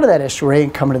swim out of that estuary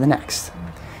and come to the next.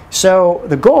 So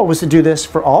the goal was to do this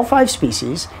for all 5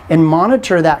 species and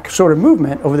monitor that sort of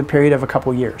movement over the period of a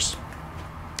couple years.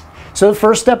 So the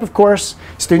first step, of course,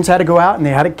 students had to go out and they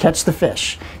had to catch the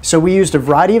fish. So we used a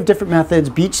variety of different methods,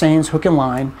 beach seines, hook and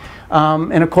line.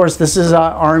 And of course, this is an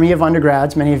army of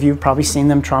undergrads. Many of you have probably seen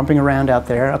them tromping around out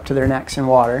there up to their necks in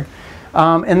water.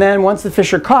 And then once the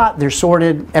fish are caught, they're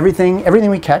sorted. Everything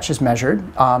we catch is measured,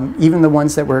 even the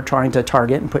ones that we're trying to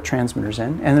target and put transmitters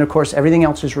in. And then, of course, everything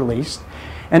else is released.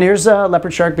 And here's a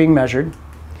leopard shark being measured.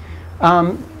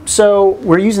 So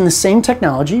we're using the same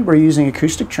technology. We're using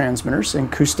acoustic transmitters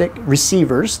and acoustic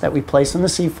receivers that we place on the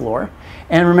seafloor.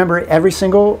 And remember, every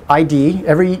single ID,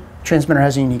 every transmitter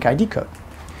has a unique ID code.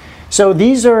 So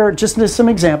these are just some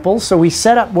examples. So we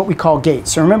set up what we call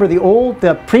gates. So remember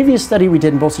the previous study we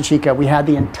did in Bolsa Chica, we had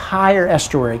the entire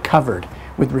estuary covered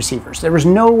with receivers. There was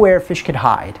nowhere fish could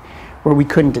hide where we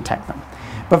couldn't detect them.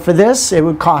 But for this, it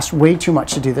would cost way too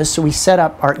much to do this. So we set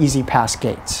up our Easy Pass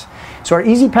gates. So our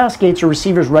Easy Pass gates are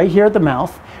receivers right here at the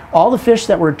mouth. All the fish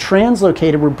that were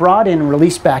translocated were brought in and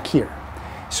released back here.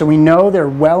 So we know they're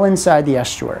well inside the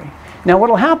estuary. Now what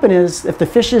will happen is if the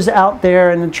fish is out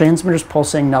there and the transmitter's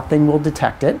pulsing, nothing will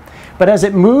detect it. But as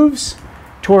it moves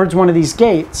towards one of these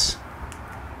gates,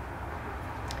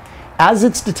 as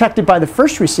it's detected by the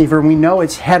first receiver, we know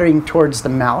it's heading towards the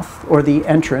mouth or the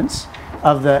entrance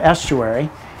of the estuary,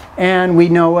 and we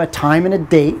know a time and a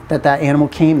date that that animal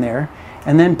came there.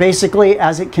 And then basically,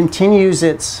 as it continues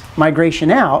its migration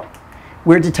out,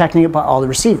 we're detecting it by all the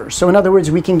receivers. So in other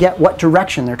words, we can get what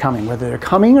direction they're coming, whether they're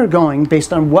coming or going,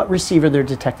 based on what receiver they're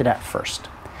detected at first.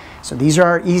 So these are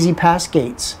our easy pass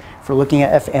gates for looking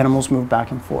at if animals move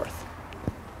back and forth.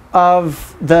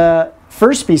 Of the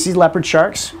first species, leopard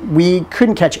sharks, we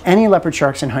couldn't catch any leopard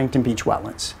sharks in Huntington Beach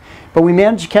wetlands. But we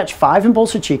managed to catch 5 in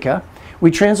Bolsa Chica.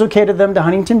 We translocated them to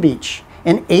Huntington Beach,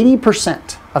 and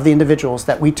 80% of the individuals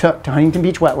that we took to Huntington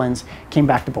Beach wetlands came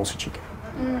back to Bolsa Chica.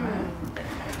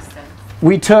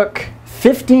 We took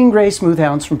 15 gray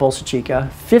smoothhounds from Bolsa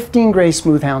Chica, 15 gray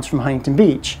smoothhounds from Huntington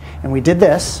Beach, and we did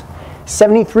this.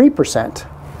 73%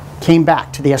 came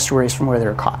back to the estuaries from where they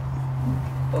were caught.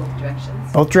 Both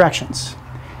directions? Both directions.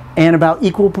 And about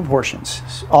equal proportions.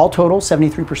 All total,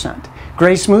 73%.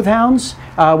 Gray smoothhounds,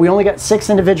 we only got 6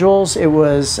 individuals. It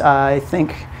was, I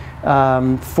think,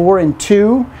 4 and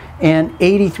 2, and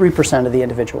 83% of the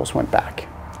individuals went back.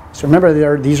 So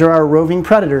remember, these are our roving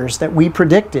predators that we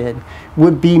predicted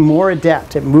would be more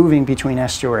adept at moving between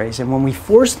estuaries. And when we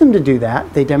force them to do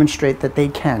that, they demonstrate that they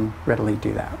can readily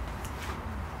do that.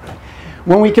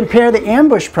 When we compare the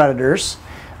ambush predators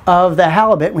of the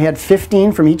halibut, we had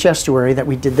 15 from each estuary that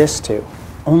we did this to.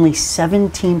 Only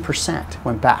 17%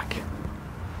 went back.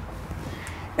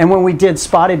 And when we did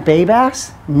spotted bay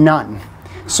bass, none.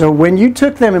 So when you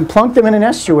took them and plunked them in an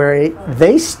estuary,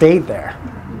 they stayed there.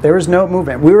 There was no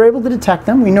movement. We were able to detect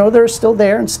them. We know they're still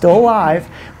there and still alive,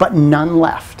 but none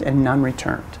left and none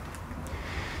returned.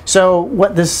 So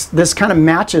what this kind of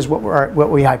matches what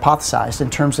we hypothesized in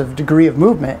terms of degree of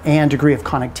movement and degree of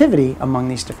connectivity among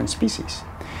these different species.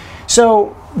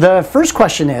 So the first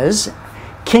question is,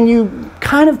 can you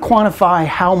kind of quantify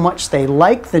how much they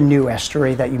like the new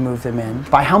estuary that you move them in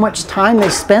by how much time they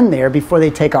spend there before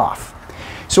they take off?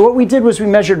 So what we did was we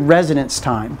measured residence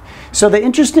time. So the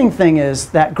interesting thing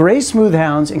is that gray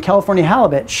smoothhounds and California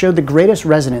halibut showed the greatest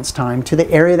residence time to the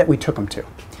area that we took them to.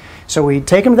 So we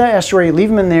take them to that estuary, leave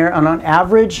them in there, and on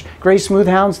average, gray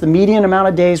smoothhounds, the median amount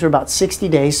of days were about 60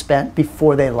 days spent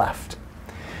before they left.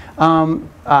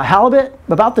 Halibut,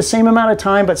 about the same amount of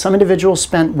time, but some individuals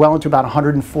spent well into about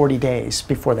 140 days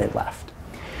before they left.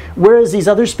 Whereas these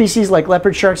other species like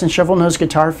leopard sharks and shovel-nosed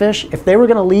guitarfish, if they were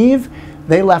going to leave,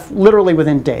 they left literally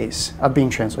within days of being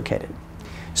translocated.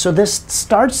 So this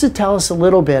starts to tell us a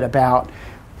little bit about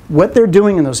what they're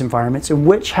doing in those environments and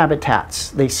which habitats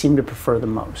they seem to prefer the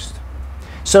most.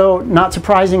 So not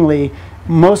surprisingly,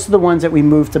 most of the ones that we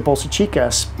moved to Bolsa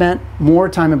Chica spent more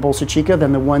time in Bolsa Chica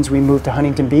than the ones we moved to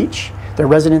Huntington Beach. Their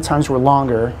residence times were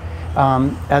longer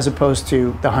as opposed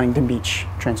to the Huntington Beach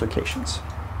translocations.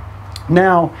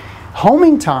 Now,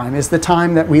 homing time is the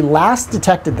time that we last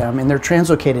detected them in their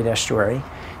translocated estuary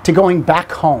to going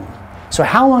back home. So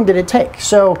how long did it take?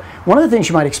 So one of the things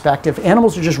you might expect if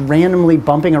animals are just randomly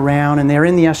bumping around and they're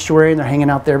in the estuary and they're hanging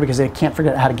out there because they can't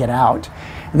figure out how to get out,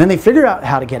 and then they figure out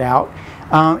how to get out,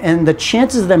 and the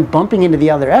chances of them bumping into the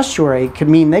other estuary could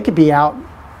mean they could be out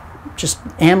just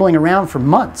ambling around for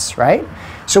months, right?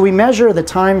 So we measure the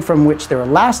time from which they were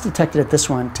last detected at this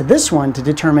one to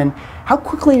determine how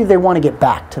quickly do they want to get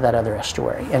back to that other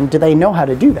estuary, and do they know how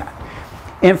to do that?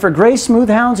 And for gray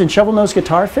smoothhounds and shovel-nosed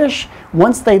guitarfish,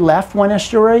 once they left one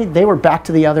estuary, they were back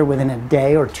to the other within a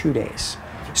day or 2 days.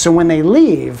 So when they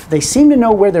leave, they seem to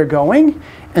know where they're going,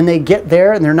 and they get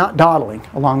there and they're not dawdling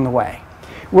along the way.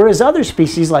 Whereas other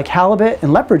species like halibut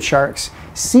and leopard sharks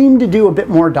seem to do a bit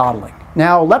more dawdling.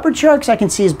 Now, leopard sharks I can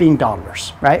see as being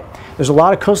dawdlers, right? There's a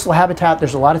lot of coastal habitat,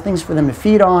 there's a lot of things for them to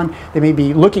feed on. They may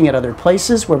be looking at other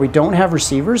places where we don't have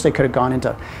receivers. They could have gone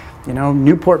into, you know,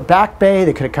 Newport Back Bay,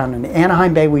 they could have gone into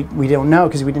Anaheim Bay. We don't know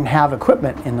because we didn't have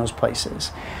equipment in those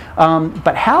places.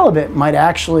 But halibut might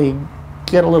actually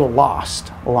get a little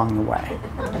lost along the way.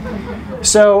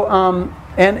 So,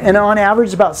 and on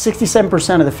average, about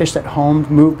 67% of the fish that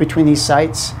homed move between these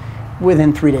sites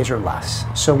within 3 days or less.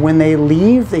 So when they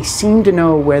leave, they seem to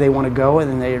know where they want to go,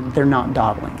 and they're not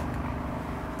dawdling.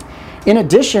 In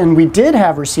addition, we did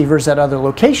have receivers at other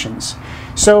locations.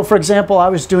 So for example, I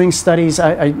was doing studies,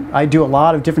 I do a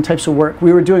lot of different types of work.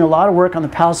 We were doing a lot of work on the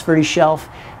Palos Verdes Shelf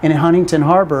and in Huntington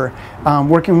Harbor,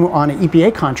 working on an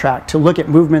EPA contract to look at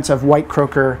movements of white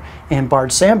croaker and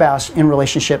barred sand bass in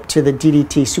relationship to the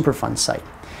DDT Superfund site.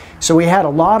 So we had a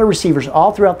lot of receivers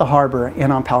all throughout the harbor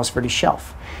and on Palos Verdes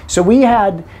Shelf. So we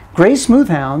had gray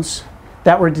smoothhounds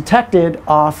that were detected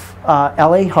off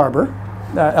LA Harbor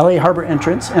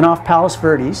entrance and off Palos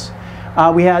Verdes.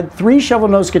 We had 3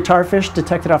 shovel-nosed guitarfish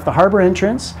detected off the harbor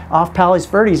entrance, off Palos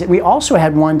Verdes. We also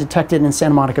had one detected in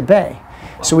Santa Monica Bay.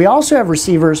 So we also have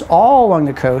receivers all along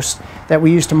the coast that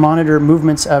we use to monitor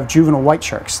movements of juvenile white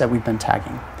sharks that we've been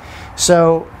tagging.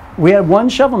 So we had one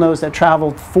shovel nose that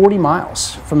traveled 40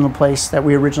 miles from the place that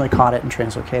we originally caught it and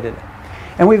translocated it.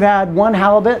 And we've had one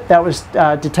halibut that was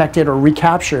detected or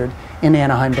recaptured in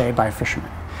Anaheim Bay by a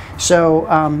fisherman. So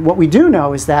what we do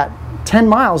know is that 10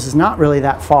 miles is not really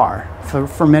that far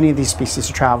for many of these species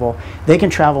to travel. They can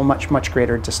travel much, much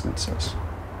greater distances.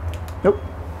 Nope.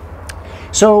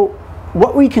 So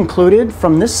what we concluded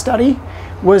from this study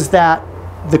was that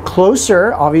the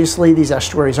closer, obviously, these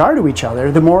estuaries are to each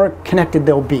other, the more connected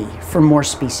they'll be for more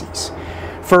species.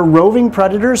 For roving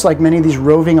predators, like many of these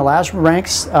roving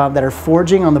elasmobranchs that are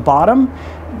foraging on the bottom,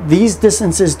 these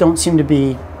distances don't seem to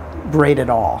be great at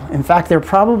all. In fact, they're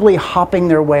probably hopping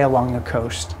their way along the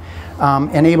coast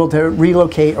and able to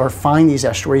relocate or find these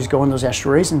estuaries, go in those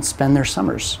estuaries, and spend their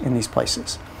summers in these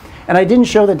places. And I didn't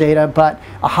show the data, but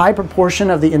a high proportion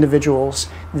of the individuals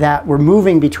that were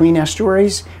moving between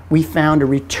estuaries, we found a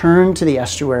return to the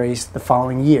estuaries the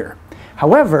following year.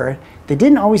 However, they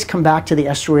didn't always come back to the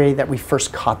estuary that we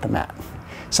first caught them at.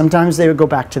 Sometimes they would go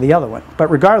back to the other one. But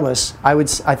regardless,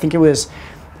 I think it was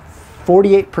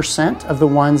 48% of the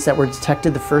ones that were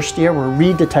detected the first year were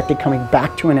redetected coming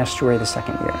back to an estuary the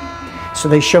second year. So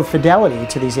they show fidelity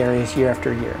to these areas year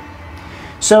after year.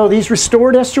 So these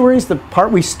restored estuaries, the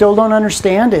part we still don't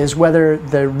understand is whether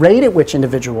the rate at which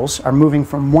individuals are moving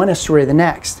from one estuary to the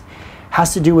next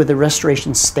has to do with the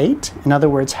restoration state. In other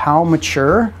words, how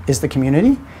mature is the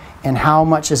community and how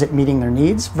much is it meeting their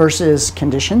needs versus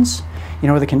conditions. You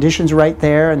know, are the conditions right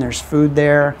there and there's food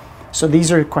there? So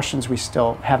these are questions we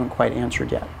still haven't quite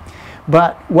answered yet.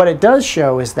 But what it does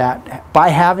show is that by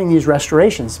having these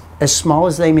restorations, as small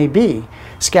as they may be,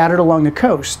 scattered along the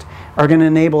coast, are going to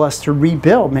enable us to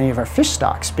rebuild many of our fish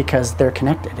stocks because they're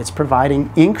connected. It's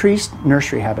providing increased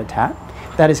nursery habitat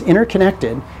that is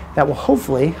interconnected that will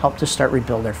hopefully help to start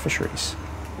rebuild our fisheries.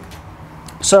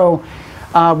 So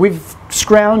we've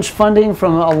scrounged funding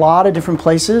from a lot of different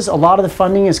places. A lot of the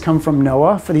funding has come from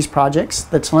NOAA for these projects.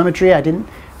 The telemetry, I didn't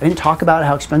talk about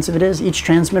how expensive it is. Each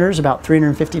transmitter is about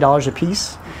 $350 a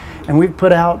piece. And we've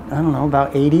put out, I don't know,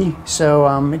 about 80.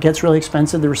 So it gets really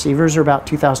expensive. The receivers are about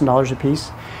 $2,000 a piece.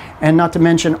 And not to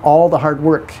mention all the hard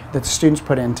work that the students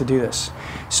put in to do this.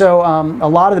 So a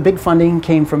lot of the big funding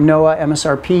came from NOAA,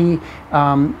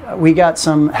 MSRP. We got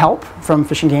some help from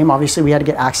Fish and Game. Obviously, we had to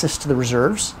get access to the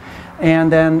reserves.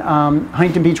 And then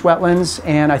Huntington Beach Wetlands,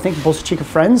 and I think Bolsa Chica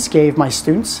Friends gave my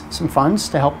students some funds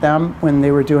to help them when they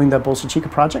were doing the Bolsa Chica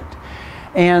project.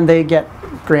 And they get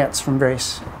grants from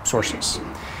various sources.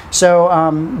 So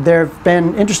there have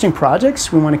been interesting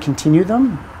projects. We want to continue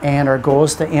them, and our goal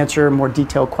is to answer more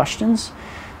detailed questions.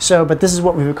 So, but this is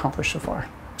what we've accomplished so far.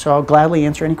 So I'll gladly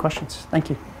answer any questions. Thank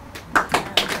you.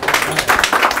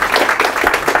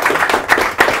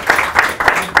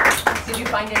 Did you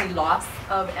find any loss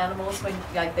of animals when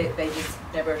like they just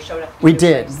never showed up? We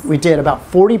did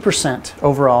about 40%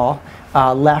 overall.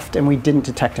 Left, and we didn't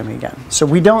detect them again. So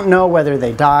we don't know whether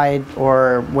they died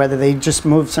or whether they just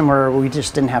moved somewhere where we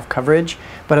just didn't have coverage.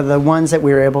 But of the ones that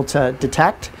we were able to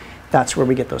detect, that's where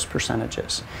we get those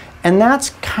percentages. And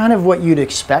that's kind of what you'd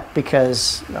expect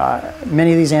because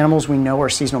many of these animals we know are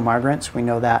seasonal migrants. We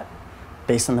know that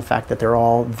based on the fact that they're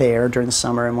all there during the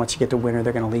summer, and once you get to winter,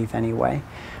 they're going to leave anyway.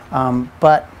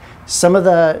 But some of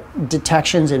the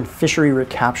detections in fishery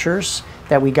recaptures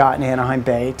that we got in Anaheim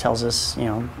Bay tells us, you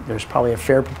know, there's probably a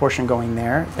fair proportion going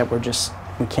there that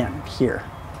we can't hear.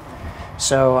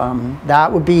 So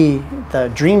that would be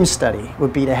the dream study,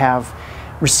 would be to have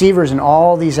receivers in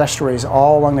all these estuaries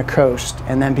all along the coast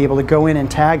and then be able to go in and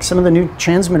tag. Some of the new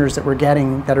transmitters that we're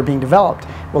getting that are being developed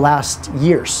will last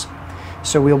years.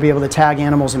 So we'll be able to tag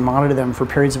animals and monitor them for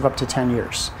periods of up to 10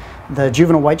 years. The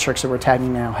juvenile white sharks that we're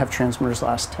tagging now have transmitters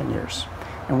last 10 years.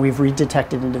 And we've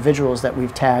redetected individuals that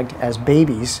we've tagged as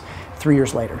babies 3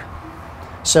 years later.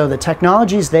 So the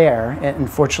technology's there, and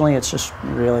unfortunately it's just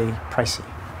really pricey.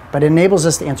 But it enables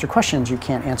us to answer questions you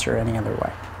can't answer any other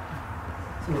way.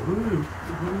 So who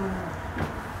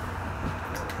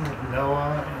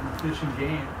NOAA and Fish and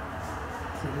Game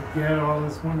to get all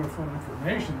this wonderful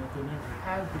information that they never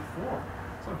had before?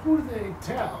 So who do they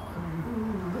tell? I mean,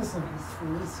 who listens for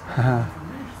this kind of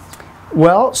information?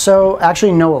 Well, so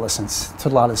actually NOAA listens to a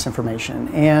lot of this information.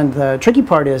 And the tricky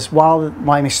part is while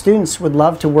my students would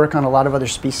love to work on a lot of other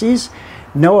species,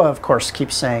 NOAA, of course,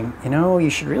 keeps saying, you know, you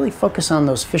should really focus on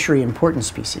those fishery important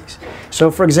species.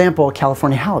 So for example,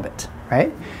 California halibut,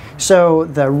 right? So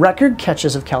the record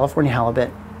catches of California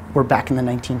halibut were back in the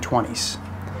 1920s.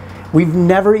 We've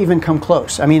never even come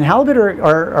close. I mean, halibut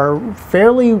are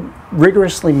fairly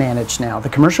rigorously managed now. The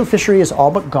commercial fishery is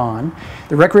all but gone.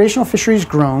 The recreational fishery has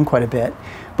grown quite a bit.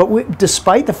 But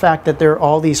despite the fact that there are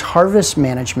all these harvest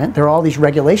management, there are all these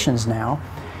regulations now,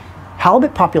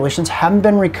 halibut populations haven't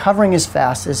been recovering as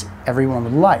fast as everyone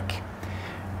would like.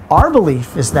 Our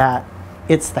belief is that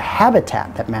it's the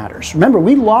habitat that matters. Remember,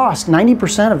 we lost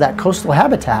 90% of that coastal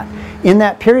habitat in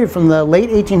that period from the late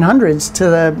 1800s to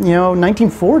the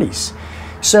 1940s.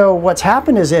 So what's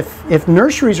happened is if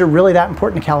nurseries are really that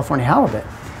important to California halibut,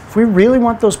 if we really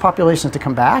want those populations to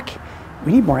come back,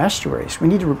 we need more estuaries. We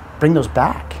need to bring those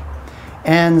back.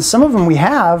 And some of them we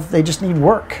have, they just need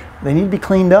work. They need to be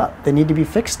cleaned up. They need to be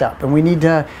fixed up. And we need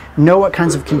to know what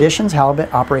kinds of conditions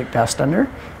halibut operate best under,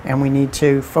 and we need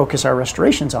to focus our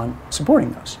restorations on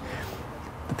supporting those.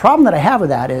 The problem that I have with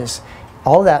that is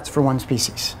all of that's for one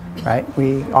species, right?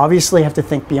 We obviously have to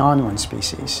think beyond one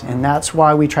species, and that's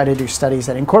why we try to do studies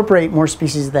that incorporate more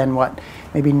species than what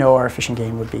maybe NOAA or Fish and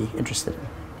Game would be interested in.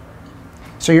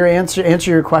 So your answer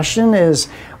your question is,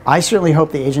 I certainly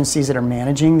hope the agencies that are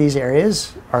managing these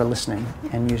areas are listening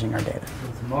and using our data.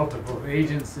 There's multiple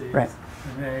agencies, right,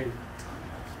 and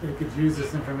they could use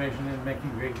this information in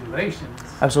making regulations.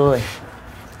 Absolutely.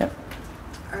 Yep.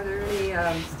 Are there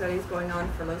any studies going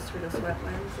on for Los Cerritos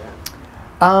wetlands yet?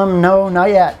 No, not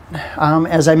yet.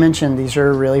 As I mentioned, these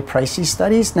are really pricey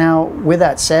studies. Now, with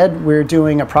that said, we're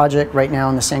doing a project right now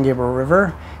in the San Gabriel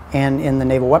River and in the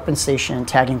Naval Weapons Station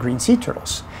tagging green sea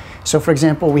turtles. So for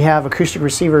example, we have acoustic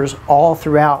receivers all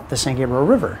throughout the San Gabriel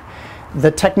River.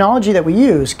 The technology that we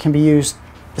use can be used,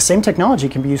 the same technology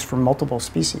can be used for multiple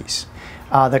species.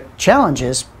 The challenge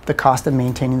is the cost of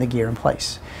maintaining the gear in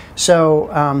place.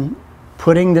 So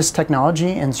putting this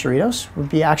technology in Cerritos would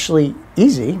be actually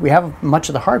easy. We have much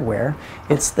of the hardware.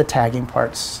 It's the tagging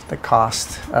parts, the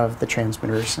cost of the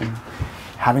transmitters, and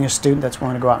having a student that's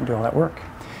willing to go out and do all that work.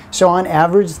 So on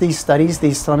average, these studies,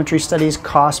 these telemetry studies,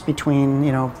 cost between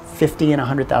 $50,000 and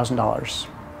 $100,000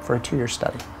 for a 2-year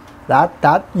study.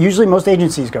 That usually most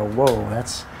agencies go, whoa,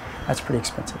 that's pretty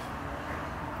expensive.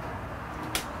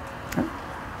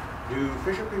 Do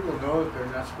fisher people know that they're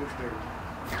not supposed to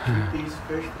keep these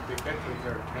fish that they catch with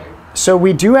their tags? So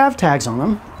we do have tags on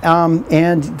them,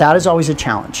 and that is always a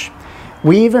challenge.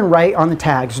 We even write on the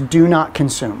tags, do not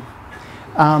consume.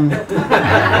 And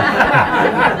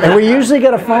we usually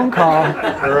get a phone call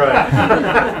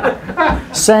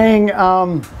saying,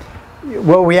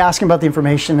 well, we ask them about the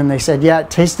information, and they said, yeah, it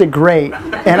tasted great,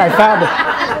 and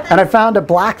I found a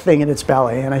black thing in its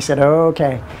belly, and I said, oh,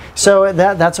 okay. So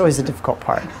that's always the difficult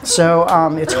part. So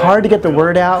it's hard to get the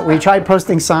word out. We tried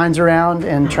posting signs around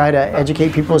and try to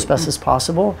educate people as best as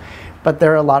possible, but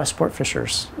there are a lot of sport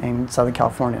fishers in Southern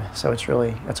California, so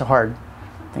it's a hard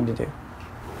thing to do.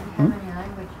 How many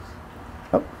languages?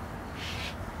 Oh.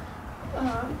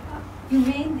 You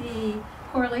made the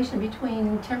correlation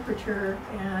between temperature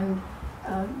and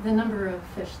the number of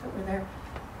fish that were there.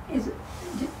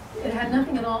 It had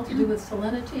nothing at all to do with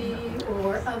salinity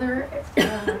or other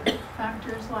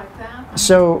factors like that?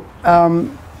 So,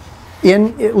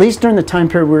 at least during the time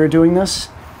period we were doing this,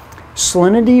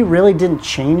 salinity really didn't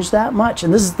change that much,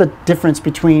 and this is the difference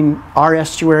between our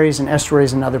estuaries and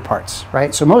estuaries in other parts,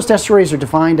 right? So most estuaries are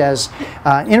defined as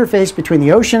an interface between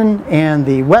the ocean and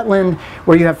the wetland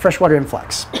where you have freshwater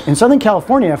influx. In Southern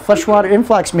California, freshwater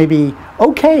influx may be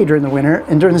okay during the winter,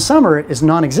 and during the summer it is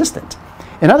non-existent.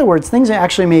 In other words, things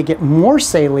actually may get more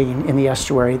saline in the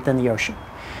estuary than the ocean.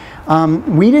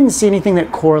 We didn't see anything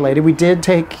that correlated. We did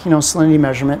take salinity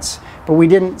measurements, but we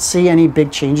didn't see any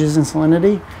big changes in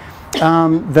salinity.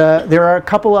 There are a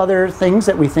couple other things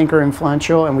that we think are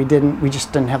influential, and we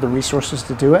just didn't have the resources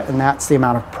to do it, and that's the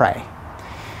amount of prey.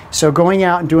 So going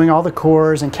out and doing all the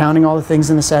cores and counting all the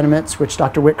things in the sediments, which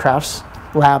Dr. Whitcraft's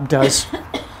lab does,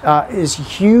 is a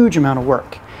huge amount of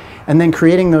work. And then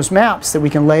creating those maps that we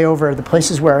can lay over the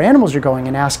places where our animals are going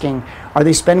and asking, are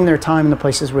they spending their time in the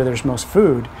places where there's most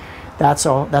food? That's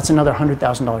another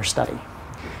 $100,000 study.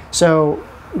 So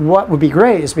what would be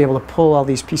great is to be able to pull all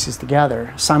these pieces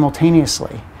together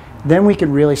simultaneously. Then we could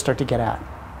really start to get at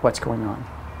what's going on.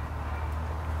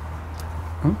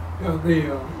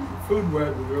 The food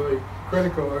web is really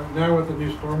critical. Now with the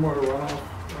new stormwater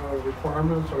runoff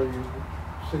requirements, are you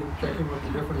checking what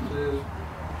the difference is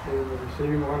in the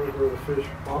receiving waters where the fish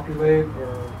populate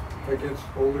or against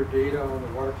older data on the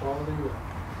water quality?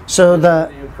 So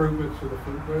the improvements to the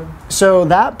food web? So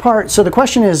that part, so the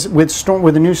question is, with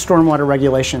the new stormwater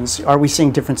regulations, are we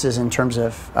seeing differences in terms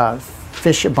of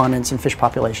fish abundance and fish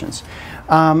populations?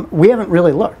 We haven't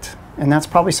really looked, and that's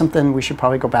probably something we should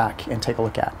probably go back and take a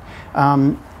look at.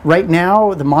 right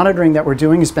now, the monitoring that we're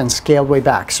doing has been scaled way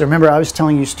back. So remember, I was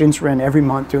telling you students were in every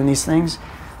month doing these things.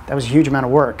 That was a huge amount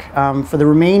of work. For the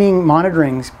remaining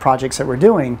monitoring projects that we're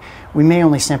doing, we may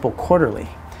only sample quarterly.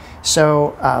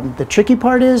 So the tricky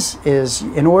part is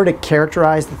in order to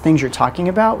characterize the things you're talking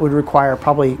about would require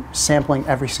probably sampling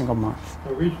every single month.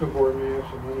 The regional board may have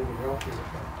some money to help you with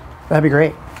that. That'd be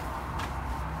great.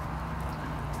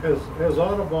 Has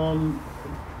Audubon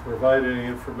provided any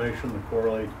information to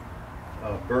correlate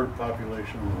bird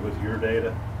population with your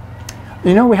data?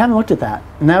 You know, we haven't looked at that,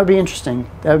 and that would be interesting.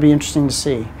 That would be interesting to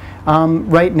see.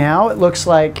 Right now, it looks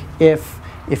like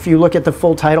if you look at the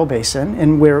full tidal basin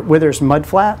and where there's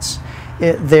mudflats,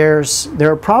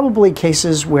 there are probably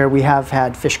cases where we have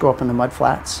had fish go up in the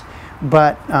mudflats,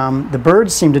 but the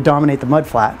birds seem to dominate the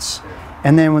mudflats.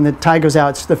 And then when the tide goes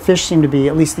out, the fish seem to be,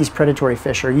 at least these predatory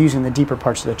fish, are using the deeper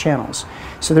parts of the channels.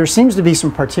 So there seems to be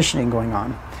some partitioning going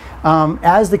on.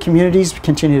 As the communities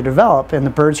continue to develop and the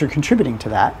birds are contributing to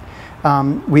that,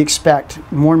 we expect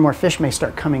more and more fish may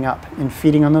start coming up and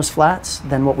feeding on those flats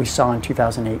than what we saw in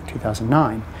 2008,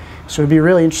 2009. So it'd be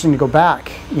really interesting to go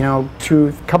back, to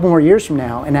a couple more years from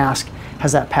now and ask,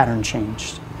 has that pattern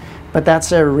changed? But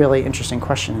that's a really interesting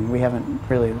question, and we haven't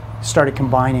really started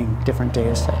combining different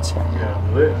data sets yet.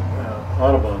 Yeah,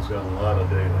 Audubon's got a lot of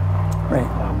data right.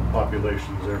 on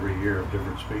populations every year of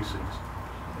different species.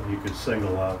 And you could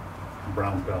single out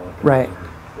brown pelicans right. or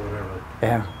whatever.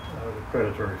 Yeah.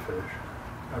 Predatory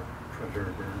fish,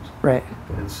 predatory birds, right,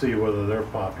 and see whether their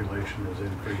population is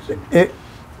increasing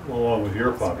along with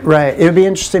your population. Right. It would be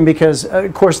interesting because,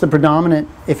 of course, the predominant,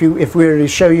 if we were to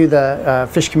show you the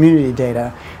fish community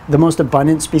data, the most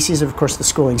abundant species, of course, the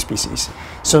schooling species.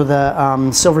 So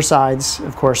the silver sides,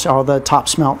 of course, all the top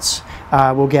smelts.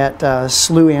 We'll get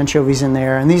slough anchovies in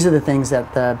there, and these are the things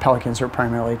that the pelicans are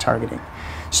primarily targeting.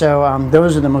 So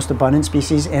those are the most abundant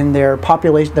species, and their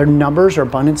population, their numbers or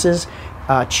abundances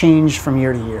change from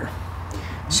year to year.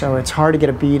 So it's hard to get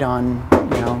a bead on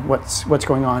what's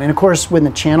going on. And of course, when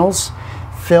the channels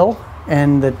fill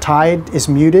and the tide is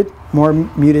muted, more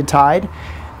muted tide,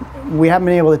 we haven't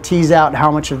been able to tease out how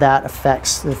much of that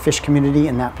affects the fish community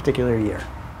in that particular year.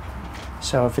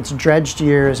 So if it's a dredged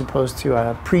year as opposed to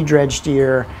a pre-dredged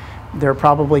year, there are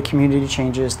probably community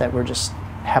changes that we just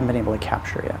haven't been able to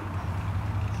capture yet.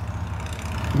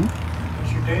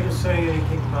 Does your data say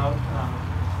anything about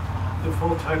the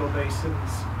full tidal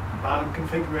basin's bottom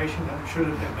configuration? Should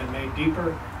it have been made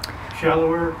deeper,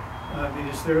 shallower? I mean,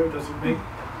 does it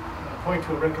point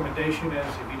to a recommendation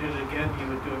as if you did it again, you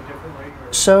would do it differently?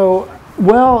 Or? So,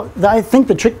 well, I think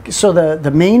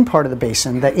the main part of the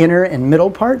basin, the inner and middle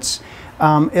parts,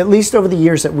 at least over the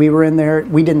years that we were in there,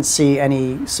 we didn't see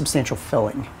any substantial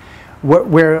filling.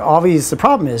 Where obviously the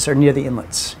problem is are near the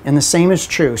inlets, and the same is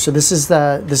true. So this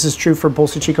is true for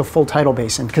Bolsa Chica full tidal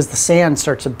basin because the sand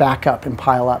starts to back up and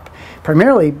pile up,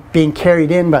 primarily being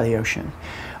carried in by the ocean.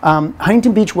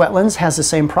 Huntington Beach Wetlands has the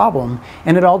same problem,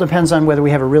 and it all depends on whether we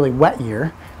have a really wet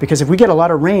year. Because if we get a lot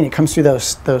of rain, it comes through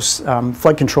those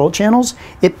flood control channels,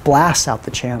 it blasts out the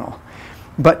channel.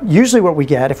 But usually what we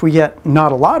get, if we get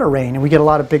not a lot of rain and we get a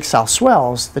lot of big south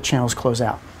swells, the channels close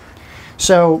out.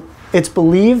 So it's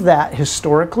believed that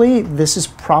historically, this is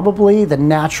probably the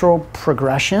natural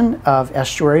progression of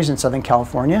estuaries in Southern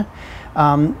California.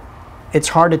 It's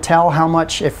hard to tell how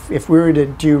much, if we were to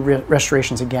do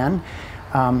restorations again,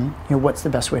 what's the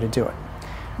best way to do it.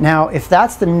 Now, if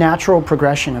that's the natural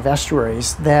progression of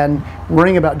estuaries, then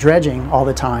worrying about dredging all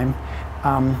the time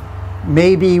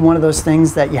may be one of those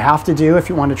things that you have to do if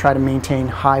you want to try to maintain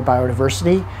high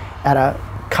biodiversity at a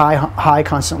high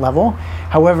constant level.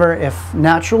 However, if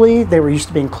naturally they were used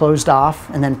to being closed off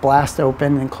and then blast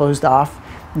open and closed off,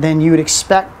 then you would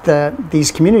expect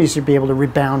these communities to be able to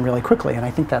rebound really quickly. And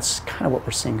I think that's kind of what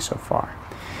we're seeing so far.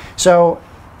 So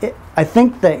I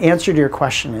think the answer to your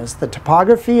question is the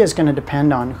topography is going to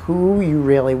depend on who you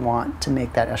really want to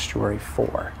make that estuary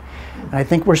for. And I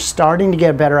think we're starting to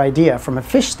get a better idea from a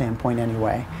fish standpoint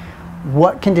anyway,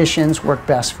 what conditions work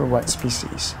best for what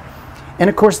species. And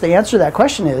of course, the answer to that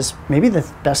question is maybe the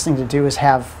best thing to do is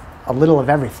have a little of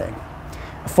everything.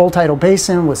 A full tidal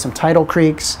basin with some tidal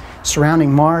creeks,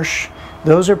 surrounding marsh,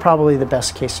 those are probably the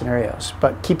best case scenarios.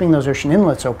 But keeping those ocean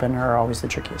inlets open are always the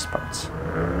trickiest parts.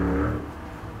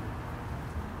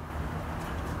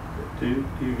 Do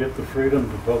you get the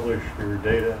freedom to publish your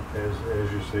data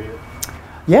as you see it?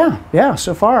 Yeah,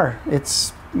 so far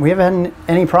we haven't had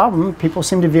any problem. People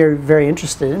seem to be very, very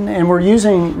interested in, and we're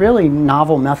using really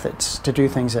novel methods to do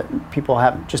things that people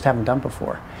haven't done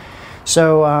before.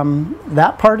 So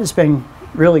that part has been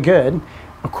really good.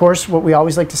 Of course, what we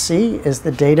always like to see is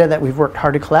the data that we've worked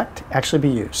hard to collect actually be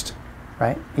used.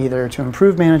 right? Either to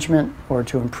improve management or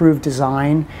to improve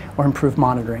design or improve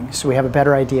monitoring. So we have a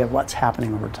better idea of what's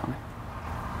happening over time.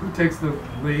 Who takes the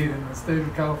lead in the state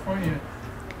of California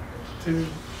to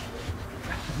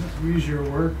use your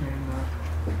work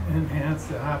and enhance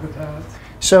the habitats?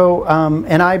 So,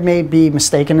 and I may be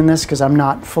mistaken in this because I'm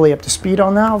not fully up to speed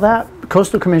on all that.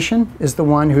 Coastal Commission is the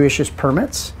one who issues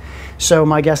permits. So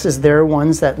my guess is they're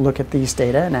ones that look at these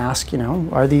data and ask, you know,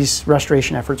 are these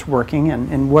restoration efforts working,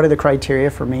 and what are the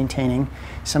criteria for maintaining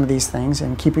some of these things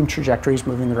and keeping trajectories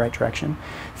moving in the right direction.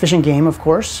 Fish and Game, of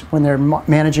course, when they're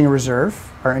managing a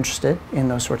reserve, are interested in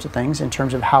those sorts of things in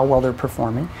terms of how well they're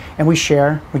performing. And we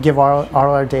give all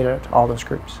our data to all those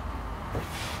groups.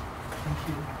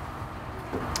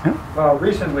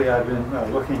 Recently, I've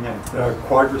been looking at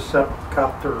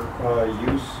quadricopter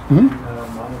use Mm-hmm.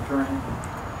 in monitoring.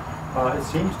 It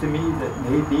seems to me that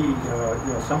maybe you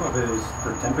know, some of it is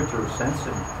for temperature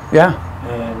sensing. Yeah.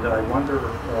 And I wonder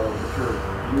what your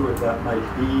view of that might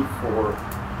be for,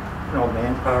 you know,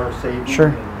 manpower saving Sure.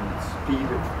 and speed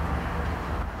of.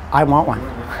 I want one.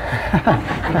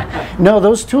 No,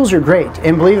 those tools are great,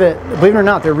 and believe it or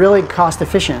not, they're really cost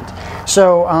efficient.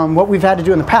 So what we've had to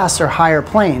do in the past are hire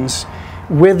planes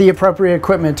with the appropriate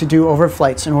equipment to do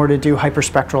overflights in order to do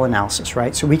hyperspectral analysis,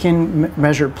 right? So we can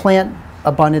measure plant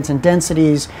abundance and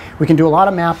densities. We can do a lot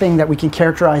of mapping that we can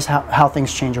characterize how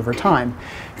things change over time.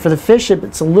 For the fish,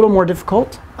 it's a little more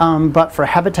difficult, but for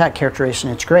habitat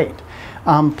characterization, it's great.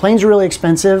 Planes are really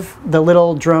expensive. The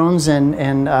little drones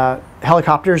and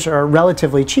helicopters are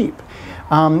relatively cheap.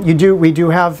 We do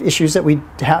have issues that we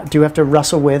do have to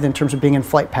wrestle with in terms of being in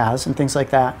flight paths and things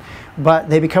like that, but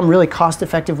they become really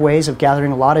cost-effective ways of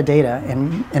gathering a lot of data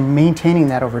and maintaining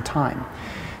that over time.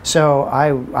 So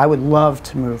I would love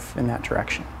to move in that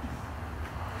direction.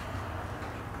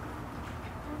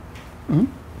 Mm-hmm.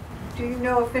 Do you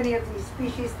know if any of these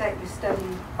species that you study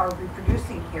are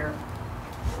reproducing here?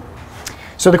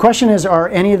 So the question is, are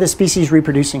any of the species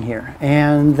reproducing here?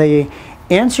 And the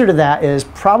answer to that is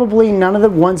probably none of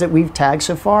the ones that we've tagged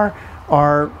so far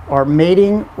are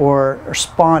mating or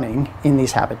spawning in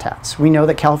these habitats. We know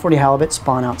that California halibut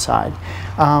spawn outside.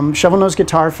 Shovel-nosed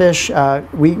guitarfish,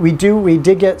 we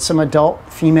did get some adult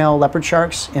female leopard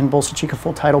sharks in Bolsa Chica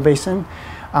full tidal basin,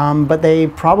 but they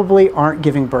probably aren't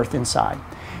giving birth inside.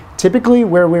 Typically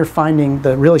where we're finding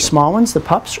the really small ones, the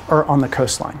pups, are on the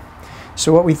coastline.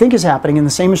 So what we think is happening, and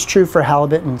the same is true for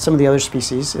halibut and some of the other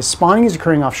species, is spawning is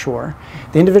occurring offshore.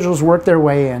 The individuals work their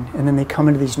way in, and then they come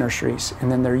into these nurseries, and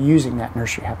then they're using that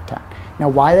nursery habitat. Now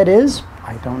why that is,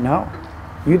 I don't know.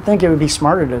 You'd think it would be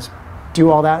smarter to do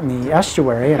all that in the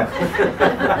estuary,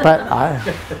 but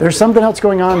there's something else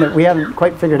going on that we haven't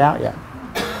quite figured out yet.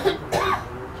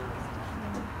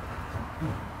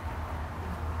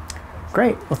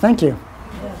 Great, well thank you.